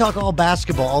 We usually talk all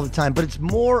basketball all the time, but it's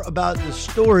more about the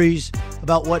stories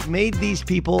about what made these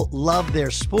people love their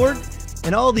sport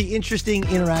and all the interesting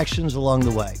interactions along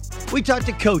the way. We talk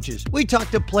to coaches. We talk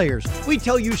to players. We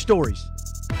tell you stories.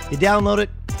 You download it.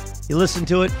 You listen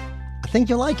to it. I think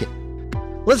you'll like it.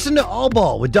 Listen to All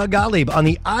Ball with Doug Gottlieb on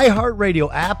the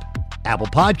iHeartRadio app, Apple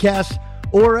Podcasts,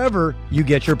 or wherever you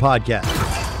get your podcasts.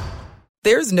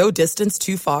 There's no distance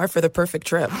too far for the perfect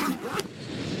trip.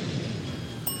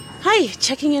 Hi,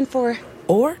 checking in for...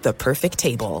 Or the perfect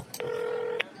table.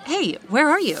 Hey, where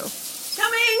are you?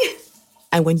 Coming!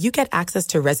 And when you get access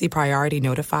to Resi Priority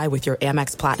Notify with your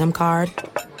Amex Platinum card...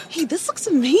 Hey, this looks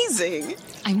amazing.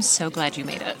 I'm so glad you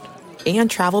made it.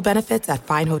 And travel benefits at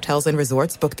fine hotels and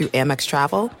resorts booked through Amex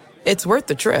Travel, it's worth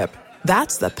the trip.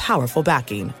 That's the powerful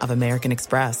backing of American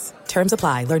Express. Terms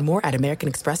apply. Learn more at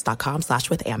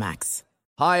americanexpress.com/withAmex.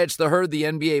 Hi, it's The Herd. The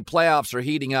NBA playoffs are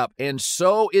heating up, and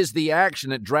so is the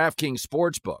action at DraftKings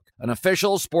Sportsbook, an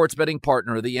official sports betting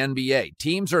partner of the NBA.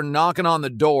 Teams are knocking on the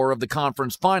door of the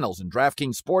conference finals, and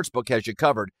DraftKings Sportsbook has you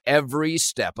covered every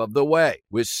step of the way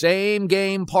with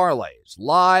same-game parlays,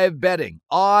 live betting,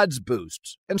 odds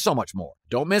boosts, and so much more.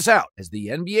 Don't miss out. As the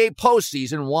NBA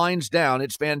postseason winds down,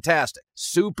 it's fantastic.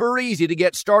 Super easy to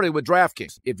get started with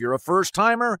DraftKings. If you're a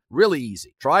first-timer, really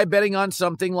easy. Try betting on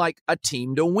something like a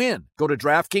team to win. Go to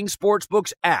DraftKings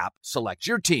Sportsbook's app, select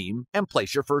your team, and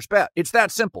place your first bet. It's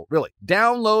that simple, really.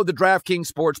 Download the DraftKings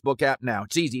Sportsbook app now.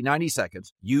 It's easy, 90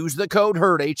 seconds. Use the code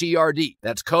HERD, H-E-R-D.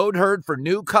 That's code HERD for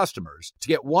new customers to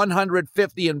get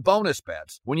 $150 in bonus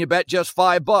bets when you bet just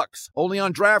 $5. Only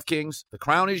on DraftKings. The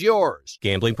crown is yours.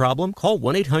 Gambling problem? Call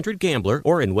 1-800-GAMBLER,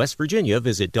 or in West Virginia,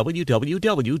 visit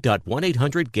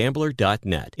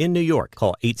www.1800gambler.net. In New York,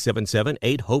 call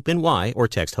 877-8-HOPE-NY or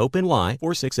text HOPE-NY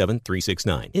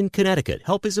 467-369. In Connecticut,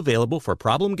 help is available for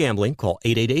problem gambling. Call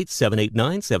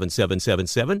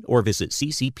 888-789-7777 or visit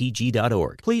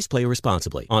ccpg.org. Please play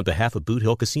responsibly. On behalf of Boot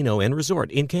Hill Casino and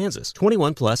Resort in Kansas,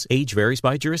 21 plus, age varies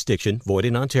by jurisdiction, void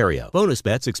in Ontario. Bonus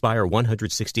bets expire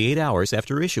 168 hours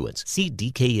after issuance. See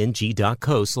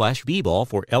dkng.co/bball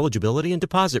for eligibility and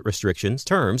deposit restrictions,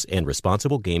 terms, and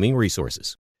responsible gaming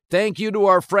resources. Thank you to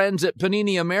our friends at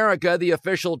Panini America, the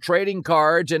official trading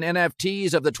cards and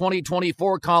NFTs of the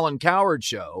 2024 Colin Cowherd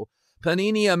Show.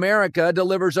 Panini America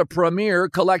delivers a premier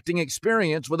collecting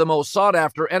experience with the most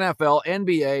sought-after NFL,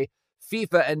 NBA,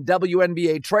 FIFA, and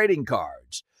WNBA trading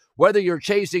cards. Whether you're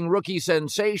chasing rookie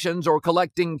sensations or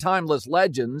collecting timeless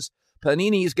legends,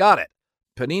 Panini's got it.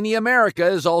 Panini America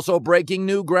is also breaking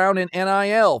new ground in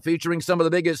NIL, featuring some of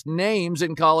the biggest names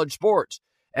in college sports.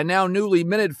 and now newly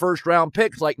minted first-round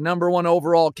picks like number 1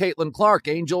 overall Caitlin Clark,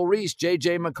 Angel Reese,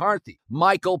 J.J. McCarthy,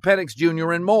 Michael Penix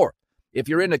Jr., and more. If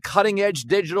you're into cutting-edge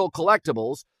digital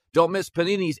collectibles, don't miss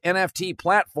Panini's NFT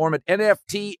platform at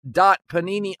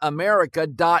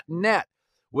nft.paniniamerica.net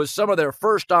with some of their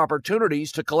first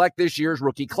opportunities to collect this year's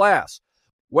rookie class.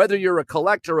 Whether you're a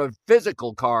collector of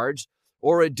physical cards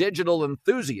or a digital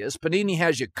enthusiast, Panini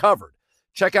has you covered.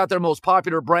 Check out their most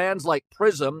popular brands like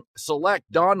Prism, Select,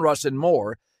 Donruss, and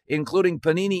more, including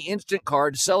Panini Instant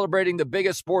Cards celebrating the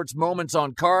biggest sports moments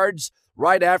on cards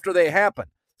right after they happen,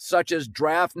 such as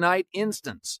Draft Night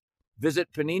Instants.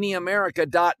 Visit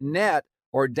PaniniAmerica.net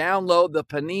or download the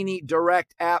Panini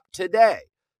Direct app today.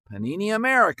 Panini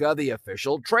America, the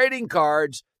official trading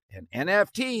cards and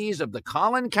NFTs of the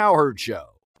Colin Cowherd Show.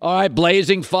 All right,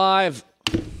 Blazing 5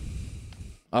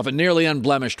 of a nearly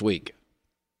unblemished week.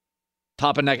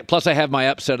 Top of neck. Plus, I have my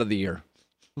upset of the year.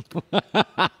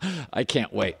 I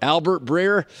can't wait. Albert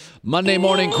Breer, Monday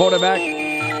morning quarterback.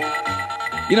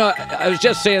 You know, I was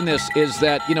just saying this, is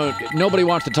that, you know, nobody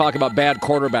wants to talk about bad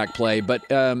quarterback play, but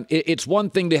it's one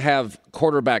thing to have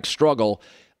quarterback struggle.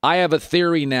 I have a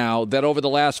theory now that over the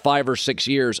last 5 or 6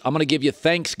 years, I'm going to give you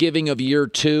Thanksgiving of year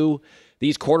 2.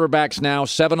 These quarterbacks now,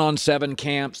 7-on-7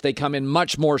 camps, they come in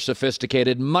much more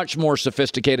sophisticated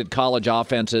college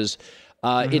offenses.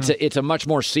 It's a much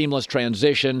more seamless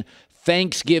transition.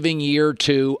 Thanksgiving year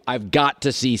 2, I've got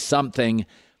to see something.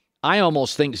 I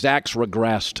almost think Zach's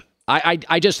regressed.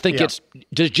 I just think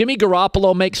does Jimmy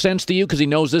Garoppolo make sense to you because he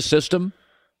knows this system?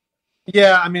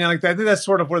 Yeah, I mean, I think that's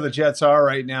sort of where the Jets are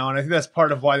right now, and I think that's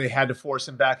part of why they had to force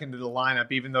him back into the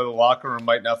lineup, even though the locker room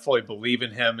might not fully believe in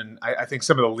him. And I think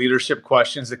some of the leadership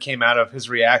questions that came out of his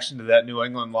reaction to that New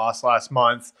England loss last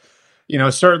month, you know,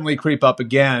 certainly creep up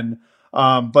again.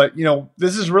 But, you know,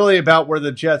 this is really about where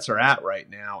the Jets are at right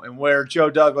now and where Joe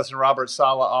Douglas and Robert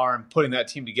Saleh are in putting that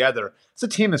team together. It's a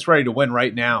team that's ready to win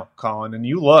right now, Colin. And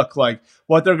you look like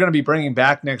what they're going to be bringing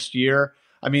back next year.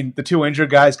 I mean, the 2 injured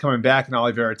guys coming back in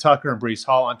Oliveira Tucker and Breece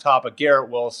Hall on top of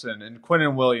Garrett Wilson and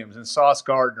Quinnen Williams and Sauce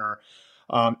Gardner.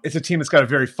 It's a team that's got a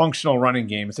very functional running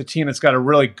game. It's a team that's got a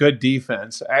really good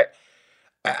defense.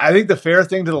 I think the fair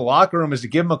thing to the locker room is to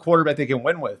give them a quarterback they can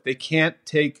win with. They can't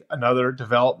take another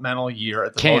developmental year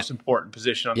at the most important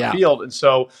position on the field. And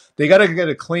so they got to get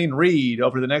a clean read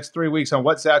over the next 3 weeks on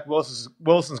what Zach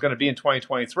Wilson's going to be in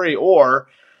 2023, or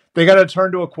they got to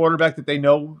turn to a quarterback that they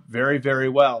know very, very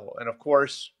well. And of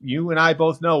course, you and I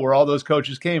both know where all those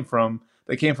coaches came from.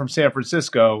 They came from San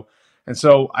Francisco. And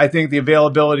so I think the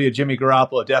availability of Jimmy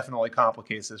Garoppolo definitely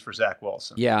complicates this for Zach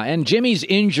Wilson. Yeah, and Jimmy's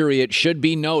injury, it should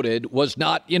be noted, was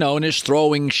not, you know, in his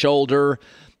throwing shoulder.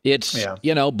 It's,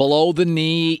 you know, below the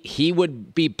knee. He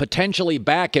would be potentially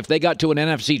back if they got to an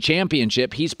NFC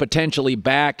championship. He's potentially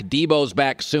back. Debo's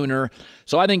back sooner.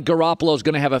 So I think Garoppolo's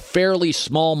going to have a fairly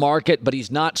small market, but he's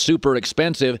not super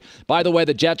expensive. By the way,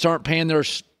 the Jets aren't paying their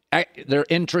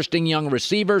interesting young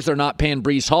receivers. They're not paying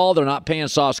Breece Hall. They're not paying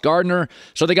Sauce Gardner.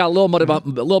 So they got a little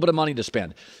bit of money to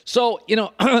spend. So, you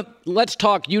know, let's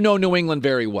talk. You know New England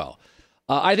very well.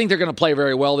 I think they're going to play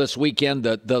very well this weekend.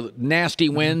 The nasty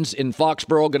wins in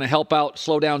Foxborough going to help out,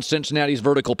 slow down Cincinnati's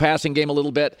vertical passing game a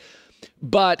little bit.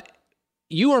 But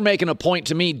you were making a point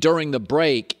to me during the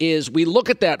break is we look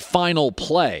at that final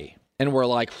play and we're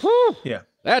like, whew,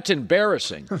 that's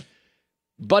embarrassing.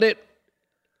 But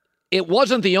it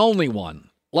wasn't the only one.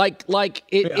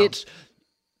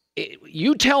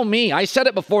 You tell me. I said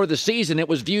it before the season. It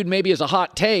was viewed maybe as a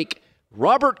hot take.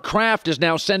 Robert Kraft is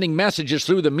now sending messages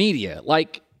through the media.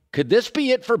 Like, could this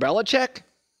be it for Belichick?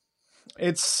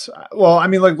 Let's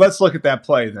look at that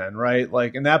play then, right?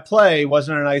 Like, and that play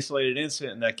wasn't an isolated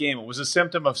incident in that game. It was a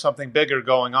symptom of something bigger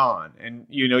going on. And,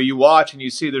 you know, you watch and you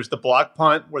see there's the block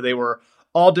punt where they were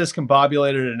all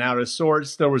discombobulated and out of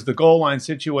sorts. There was the goal line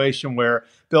situation where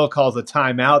Bill calls a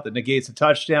timeout that negates a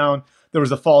touchdown. There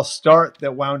was a false start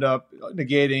that wound up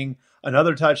negating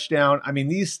another touchdown. I mean,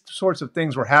 these sorts of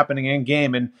things were happening in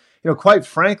game. And, you know, quite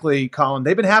frankly, Colin,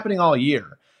 they've been happening all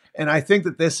year. And I think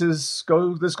that this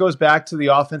goes back to the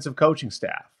offensive coaching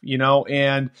staff, you know,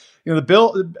 and, you know,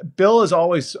 Bill has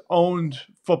always owned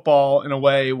football in a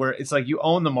way where it's like you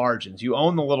own the margins, you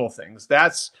own the little things.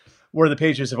 That's where the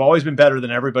Patriots have always been better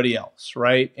than everybody else,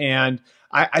 right? And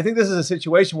I think this is a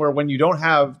situation where when you don't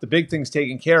have the big things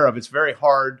taken care of, it's very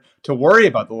hard to worry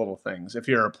about the little things if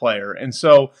you're a player. And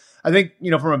so I think,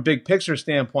 you know, from a big picture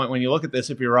standpoint, when you look at this,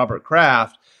 if you're Robert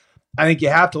Kraft, I think you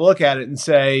have to look at it and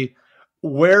say,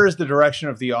 where is the direction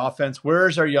of the offense? Where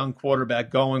is our young quarterback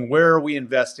going? Where are we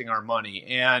investing our money?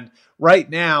 And right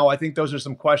now, I think those are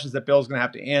some questions that Bill's going to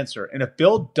have to answer. And if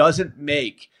Bill doesn't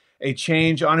make a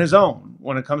change on his own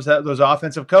when it comes to those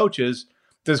offensive coaches,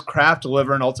 does Kraft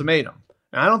deliver an ultimatum?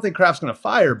 Now, I don't think Kraft's going to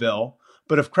fire Bill,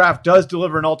 but if Kraft does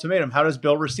deliver an ultimatum, how does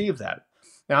Bill receive that?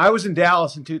 Now, I was in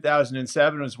Dallas in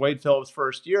 2007. It was Wade Phillips'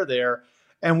 first year there.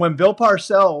 And when Bill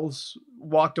Parcells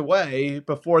walked away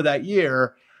before that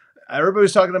year, everybody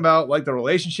was talking about like the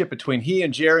relationship between he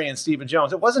and Jerry and Stephen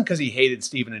Jones. It wasn't because he hated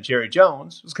Stephen and Jerry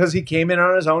Jones. It was because he came in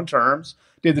on his own terms,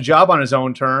 did the job on his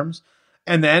own terms.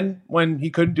 And then when he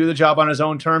couldn't do the job on his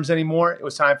own terms anymore, it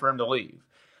was time for him to leave.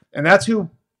 And that's who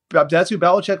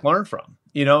Belichick learned from,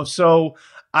 So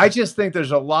I just think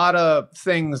there's a lot of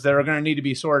things that are going to need to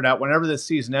be sorted out whenever this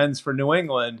season ends for New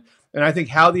England. And I think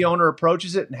how the owner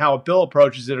approaches it and how Bill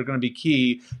approaches it are going to be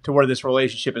key to where this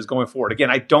relationship is going forward. Again,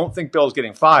 I don't think Bill's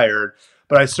getting fired,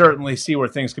 but I certainly see where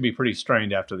things could be pretty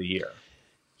strained after the year.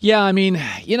 Yeah, I mean,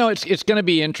 it's going to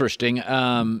be interesting.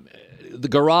 The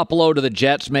Garoppolo to the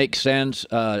Jets makes sense.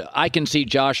 I can see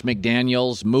Josh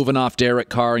McDaniels moving off Derek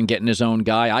Carr and getting his own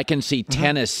guy. I can see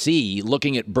Tennessee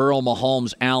looking at Burrow,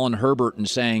 Mahomes, Allen, Herbert, and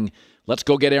saying, let's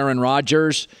go get Aaron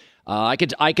Rodgers. I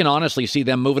can honestly see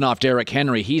them moving off Derrick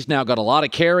Henry. He's now got a lot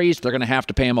of carries. They're going to have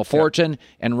to pay him a fortune,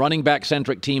 and running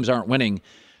back-centric teams aren't winning.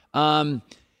 I'll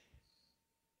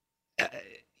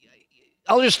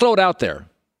just throw it out there.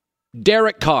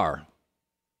 Derek Carr,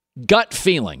 gut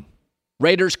feeling.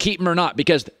 Raiders keep him or not,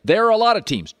 because there are a lot of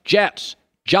teams, Jets,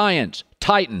 Giants,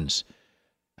 Titans.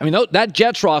 I mean, that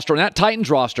Jets roster and that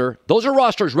Titans roster, those are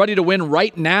rosters ready to win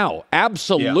right now.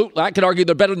 Absolutely. Yeah. I could argue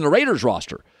they're better than the Raiders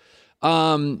roster.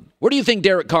 Where do you think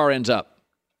Derek Carr ends up?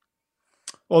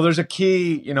 Well, there's a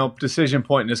key, decision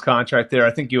point in his contract there.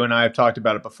 I think you and I have talked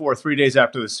about it before. 3 days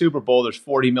after the Super Bowl, there's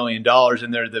 $40 million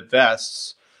in there that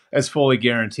vests as fully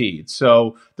guaranteed.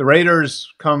 So the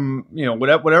Raiders come,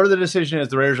 whatever the decision is,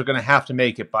 the Raiders are going to have to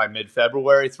make it by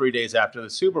mid-February, 3 days after the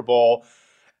Super Bowl.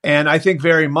 And I think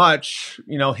very much,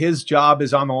 his job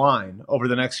is on the line over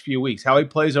the next few weeks. How he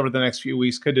plays over the next few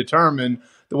weeks could determine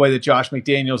the way that Josh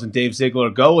McDaniels and Dave Ziegler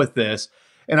go with this.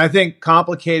 And I think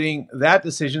complicating that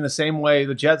decision the same way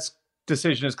the Jets'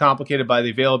 decision is complicated by the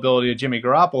availability of Jimmy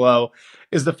Garoppolo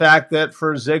is the fact that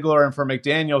for Ziegler and for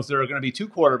McDaniels, there are going to be two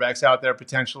quarterbacks out there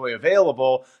potentially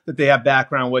available that they have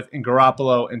background with in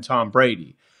Garoppolo and Tom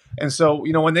Brady. And so,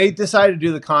 when they decided to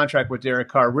do the contract with Derek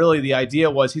Carr, really the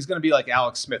idea was he's going to be like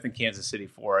Alex Smith in Kansas City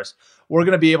for us. We're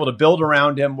going to be able to build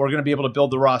around him. We're going to be able to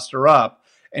build the roster up,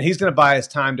 and he's going to buy us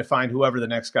time to find whoever the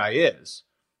next guy is.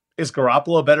 Is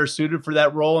Garoppolo better suited for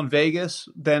that role in Vegas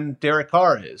than Derek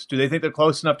Carr is? Do they think they're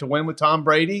close enough to win with Tom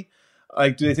Brady?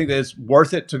 Do they think that it's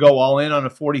worth it to go all in on a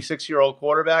 46-year-old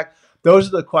quarterback? Those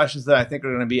are the questions that I think are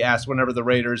going to be asked whenever the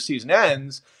Raiders season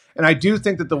ends. And I do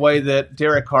think that the way that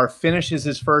Derek Carr finishes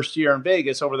his first year in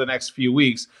Vegas over the next few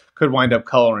weeks could wind up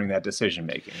coloring that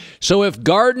decision-making. So if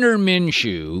Gardner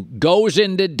Minshew goes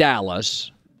into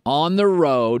Dallas on the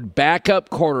road, backup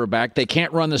quarterback, they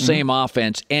can't run the same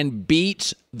offense, and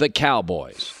beats the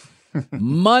Cowboys,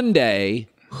 Monday,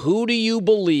 who do you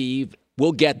believe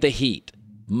will get the heat,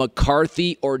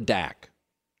 McCarthy or Dak?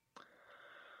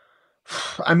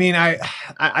 I mean,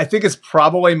 I think it's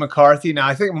probably McCarthy. Now,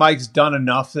 I think Mike's done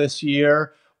enough this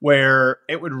year where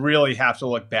it would really have to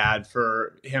look bad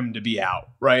for him to be out,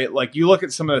 right? Like, you look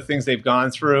at some of the things they've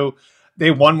gone through. They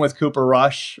won with Cooper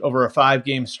Rush over a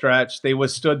 5-game stretch. They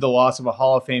withstood the loss of a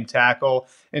Hall of Fame tackle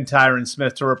in Tyron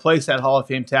Smith. To replace that Hall of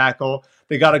Fame tackle,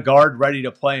 they got a guard ready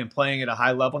to play and playing at a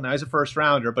high level. Now, he's a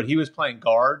first-rounder, but he was playing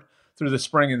guard through the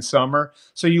spring and summer.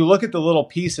 So you look at the little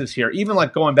pieces here, even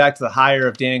like going back to the hire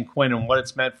of Dan Quinn and what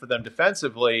it's meant for them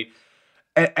defensively.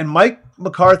 And Mike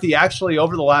McCarthy actually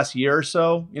over the last year or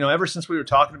so, ever since we were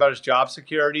talking about his job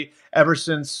security, ever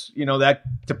since, that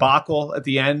debacle at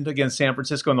the end against San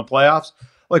Francisco in the playoffs,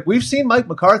 like we've seen Mike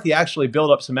McCarthy actually build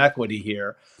up some equity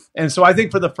here. And so I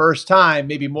think for the first time,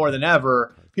 maybe more than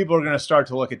ever, people are going to start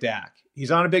to look at Dak. He's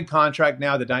on a big contract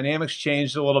now. The dynamics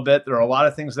changed a little bit. There are a lot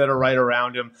of things that are right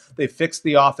around him. They fixed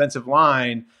the offensive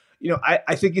line.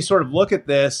 I think you sort of look at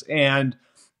this, and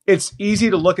it's easy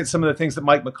to look at some of the things that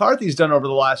Mike McCarthy's done over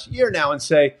the last year now and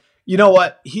say, you know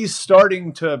what, he's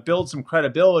starting to build some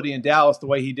credibility in Dallas the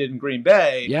way he did in Green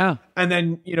Bay. Yeah. And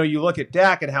then, you look at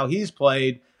Dak and how he's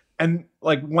played, and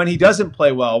like when he doesn't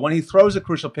play well, when he throws a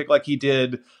crucial pick like he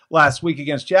did last week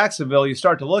against Jacksonville, you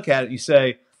start to look at it and you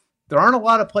say, there aren't a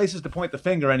lot of places to point the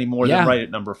finger anymore than right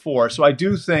at number 4. So I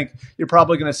do think you're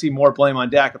probably going to see more blame on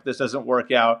Dak if this doesn't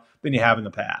work out than you have in the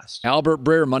past. Albert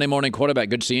Breer, Monday Morning Quarterback.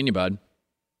 Good seeing you, bud.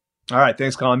 All right.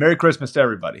 Thanks, Colin. Merry Christmas to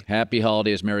everybody. Happy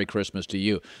holidays. Merry Christmas to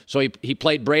you. So he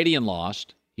played Brady and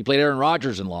lost. He played Aaron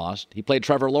Rodgers and lost. He played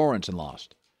Trevor Lawrence and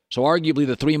lost. So arguably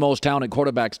the 3 most talented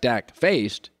quarterbacks Dak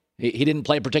faced, he didn't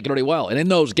play particularly well. And in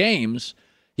those games,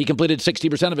 he completed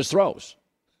 60% of his throws.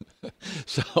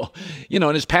 So,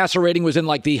 and his passer rating was in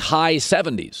like the high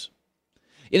 70s.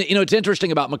 It's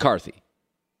interesting about McCarthy.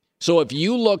 So if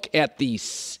you look at the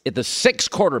 6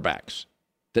 quarterbacks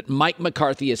that Mike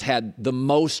McCarthy has had the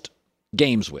most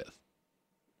games with,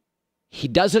 he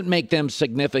doesn't make them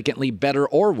significantly better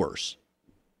or worse.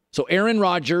 So Aaron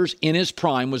Rodgers in his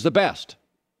prime was the best.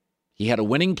 He had a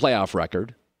winning playoff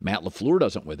record. Matt LaFleur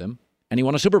doesn't with him, and he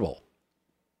won a Super Bowl.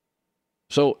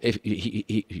 So if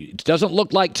it doesn't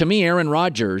look like to me Aaron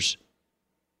Rodgers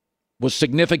was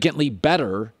significantly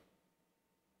better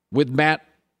with Matt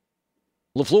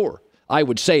LaFleur. I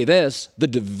would say this, the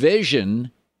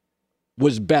division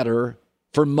was better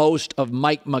for most of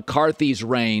Mike McCarthy's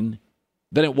reign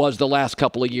than it was the last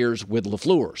couple of years with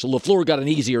LaFleur. So LaFleur got an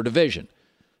easier division.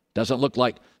 Doesn't look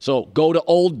like. So go to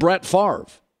old Brett Favre.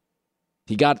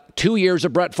 He got 2 years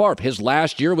of Brett Favre. His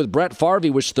last year with Brett Favre, he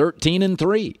was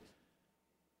 13-3.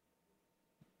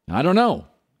 I don't know.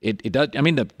 It does. I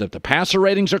mean, the passer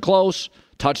ratings are close.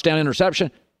 Touchdown,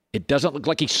 interception. It doesn't look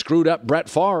like he screwed up Brett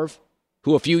Favre,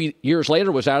 who a few years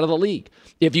later was out of the league.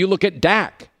 If you look at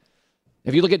Dak,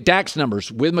 if you look at Dak's numbers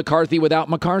with McCarthy, without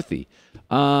McCarthy,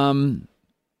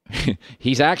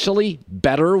 he's actually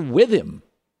better with him.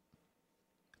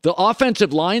 The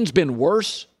offensive line's been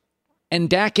worse, and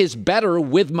Dak is better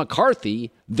with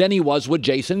McCarthy than he was with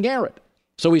Jason Garrett.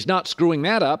 So he's not screwing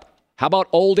that up. How about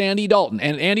old Andy Dalton?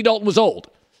 And Andy Dalton was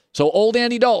old. So old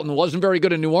Andy Dalton wasn't very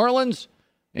good in New Orleans,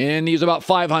 and he's about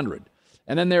 500.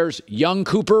 And then there's young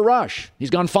Cooper Rush. He's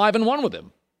gone 5-1 with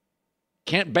him.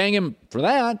 Can't bang him for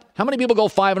that. How many people go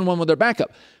 5-1 with their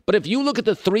backup? But if you look at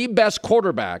the 3 best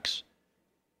quarterbacks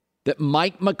that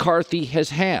Mike McCarthy has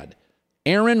had,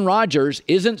 Aaron Rodgers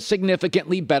isn't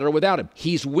significantly better without him.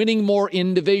 He's winning more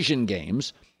in division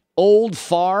games. Old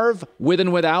Favre, with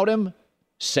and without him,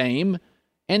 same.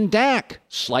 And Dak,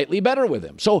 slightly better with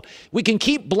him. So we can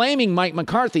keep blaming Mike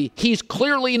McCarthy. He's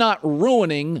clearly not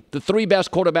ruining the 3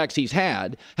 best quarterbacks he's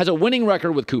had. Has a winning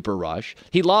record with Cooper Rush.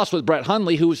 He lost with Brett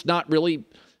Hundley, who's not really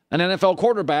an NFL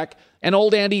quarterback. And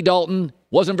old Andy Dalton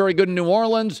wasn't very good in New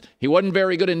Orleans. He wasn't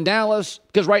very good in Dallas,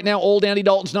 because right now old Andy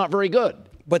Dalton's not very good.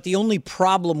 But the only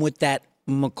problem with that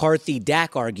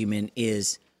McCarthy-Dak argument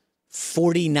is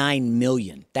 $49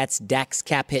 million. That's Dak's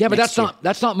cap hit. Yeah, but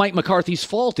that's not Mike McCarthy's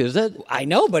fault, is it? I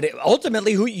know, but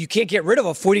ultimately, you can't get rid of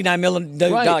a $49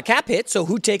 million cap hit. So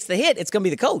who takes the hit? It's going to be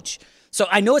the coach. So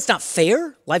I know it's not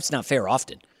fair. Life's not fair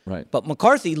often. Right. But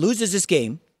McCarthy loses this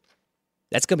game.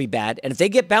 That's going to be bad. And if they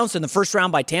get bounced in the first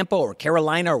round by Tampa or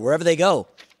Carolina or wherever they go,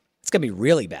 it's going to be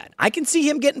really bad. I can see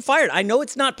him getting fired. I know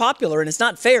it's not popular and it's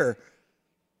not fair.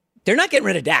 They're not getting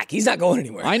rid of Dak. He's not going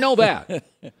anywhere. I know that.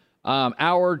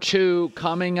 Hour 2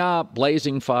 coming up.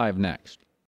 Blazing 5 next.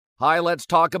 Hi, let's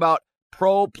talk about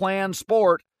Pro Plan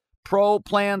Sport. Pro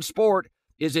Plan Sport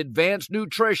is advanced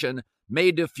nutrition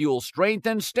made to fuel strength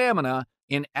and stamina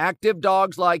in active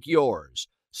dogs like yours.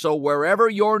 So wherever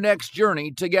your next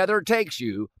journey together takes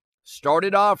you, start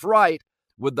it off right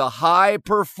with the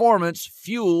high-performance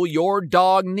fuel your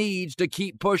dog needs to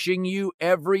keep pushing you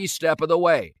every step of the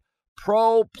way.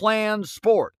 Pro Plan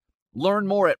Sport. Learn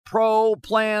more at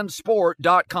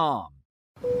ProPlansport.com.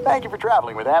 Thank you for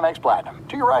traveling with Amex Platinum.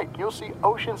 To your right, you'll see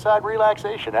oceanside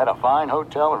relaxation at a fine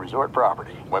hotel and resort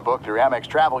property. When booked through Amex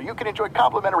Travel, you can enjoy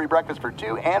complimentary breakfast for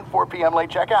 2 and 4 p.m. late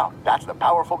checkout. That's the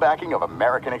powerful backing of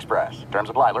American Express. Terms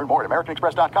apply. Learn more at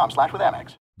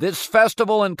americanexpress.com/withAmex. This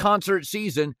festival and concert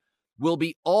season will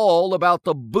be all about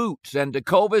the boots, and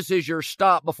Tecovas is your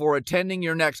stop before attending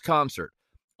your next concert.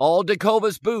 All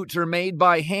Tecovas boots are made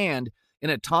by hand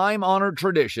in a time-honored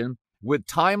tradition with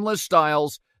timeless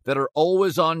styles that are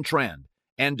always on trend.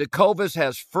 And Tecovas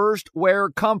has first wear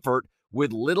comfort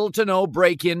with little to no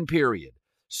break-in period.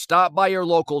 Stop by your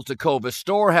local Tecovas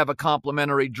store, have a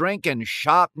complimentary drink, and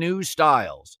shop new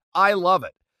styles. I love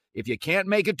it. If you can't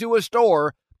make it to a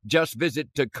store, just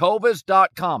visit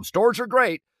Tecovas.com. Stores are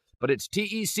great, but it's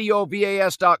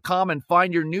Tecovas.com and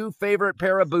find your new favorite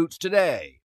pair of boots today.